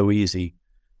not so easy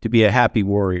to be a happy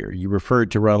warrior. You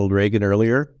referred to Ronald Reagan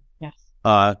earlier. Yes.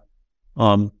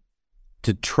 To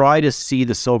try to see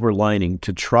the silver lining,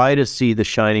 to try to see the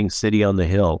shining city on the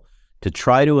hill, to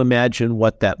try to imagine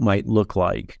what that might look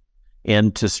like,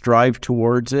 and to strive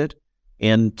towards it,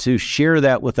 and to share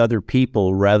that with other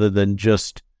people rather than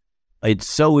just... It's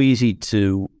so easy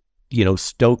to,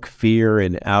 stoke fear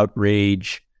and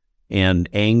outrage and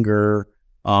anger.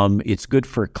 It's good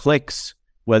for clicks,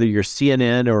 whether you're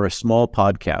CNN or a small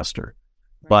podcaster.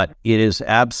 Right. But it is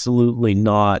absolutely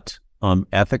not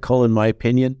ethical, in my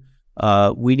opinion.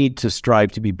 We need to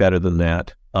strive to be better than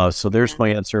that. So there's my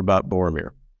answer about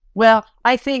Boromir. Well,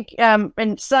 I think,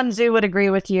 and Sun Tzu would agree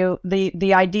with you,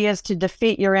 the idea is to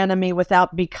defeat your enemy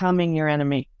without becoming your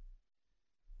enemy.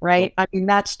 Right? I mean,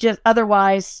 that's just,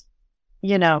 otherwise,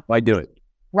 Why do it?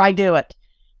 Why do it?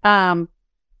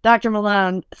 Dr.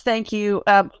 Malone, thank you.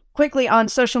 Quickly, on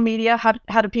social media,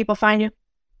 how do people find you?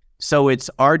 So it's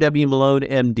RW Malone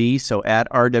MD, so at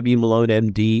RW Malone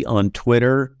MD on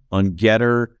Twitter, on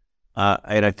Getter,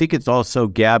 and I think it's also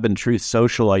Gab and Truth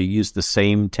Social. I use the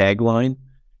same tagline.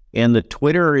 And the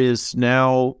Twitter is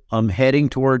now heading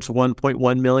towards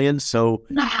 1.1 million. So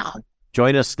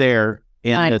join us there.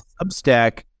 And the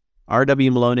Substack,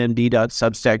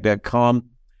 rwmalonemd.substack.com.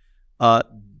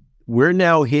 We're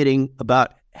now hitting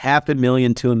about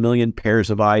 500,000 to 1 million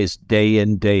pairs of eyes day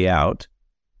in, day out.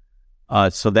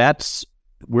 So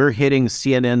we're hitting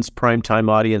CNN's primetime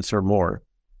audience or more,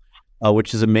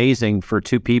 which is amazing for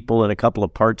 2 people and a couple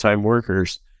of part-time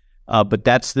workers. But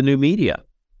that's the new media,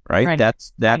 right?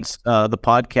 That's the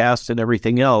podcast and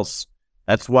everything else.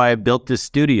 That's why I built this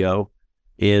studio.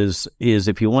 Is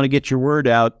if you want to get your word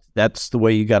out, that's the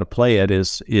way you got to play it.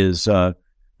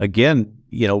 Again,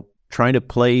 trying to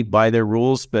play by their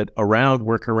rules, but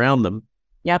work around them.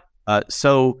 Yep.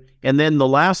 And then the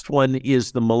last one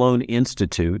is the Malone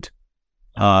Institute.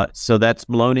 So that's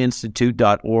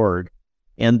maloneinstitute.org.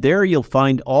 And there you'll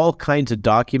find all kinds of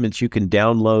documents you can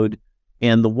download.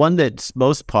 And the one that's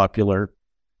most popular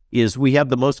is we have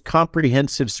the most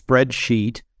comprehensive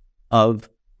spreadsheet of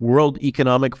World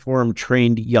Economic Forum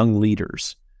trained young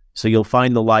leaders. So you'll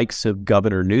find the likes of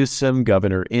Governor Newsom,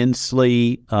 Governor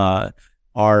Inslee,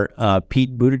 our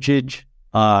Pete Buttigieg,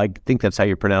 I think that's how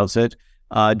you pronounce it,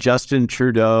 Justin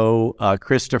Trudeau,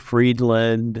 Krista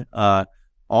Friedland,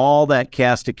 all that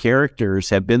cast of characters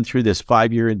have been through this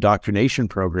 5-year indoctrination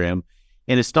program.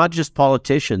 And it's not just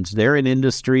politicians. They're in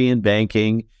industry and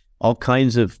banking,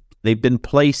 they've been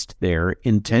placed there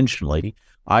intentionally.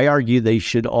 I argue they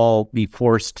should all be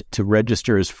forced to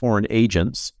register as foreign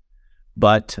agents,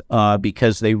 but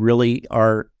because they really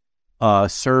are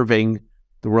serving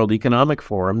the World Economic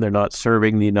Forum, they're not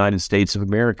serving the United States of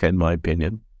America, in my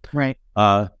opinion. Right.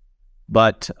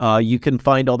 But you can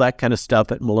find all that kind of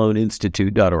stuff at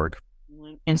maloneinstitute.org.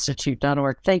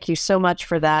 Institute.org. Thank you so much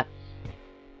for that.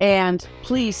 And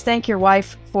please thank your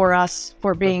wife for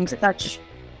being such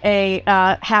a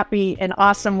happy and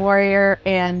awesome warrior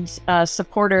and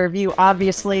supporter of you,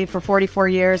 obviously, for 44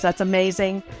 years. That's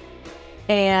amazing.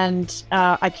 And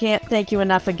I can't thank you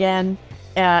enough again.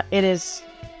 It's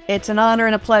an honor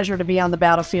and a pleasure to be on the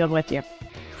battlefield with you.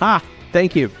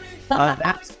 Thank you.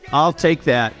 I'll take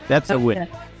that. That's a win.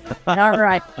 All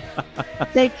right.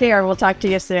 Take care. We'll talk to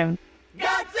you soon.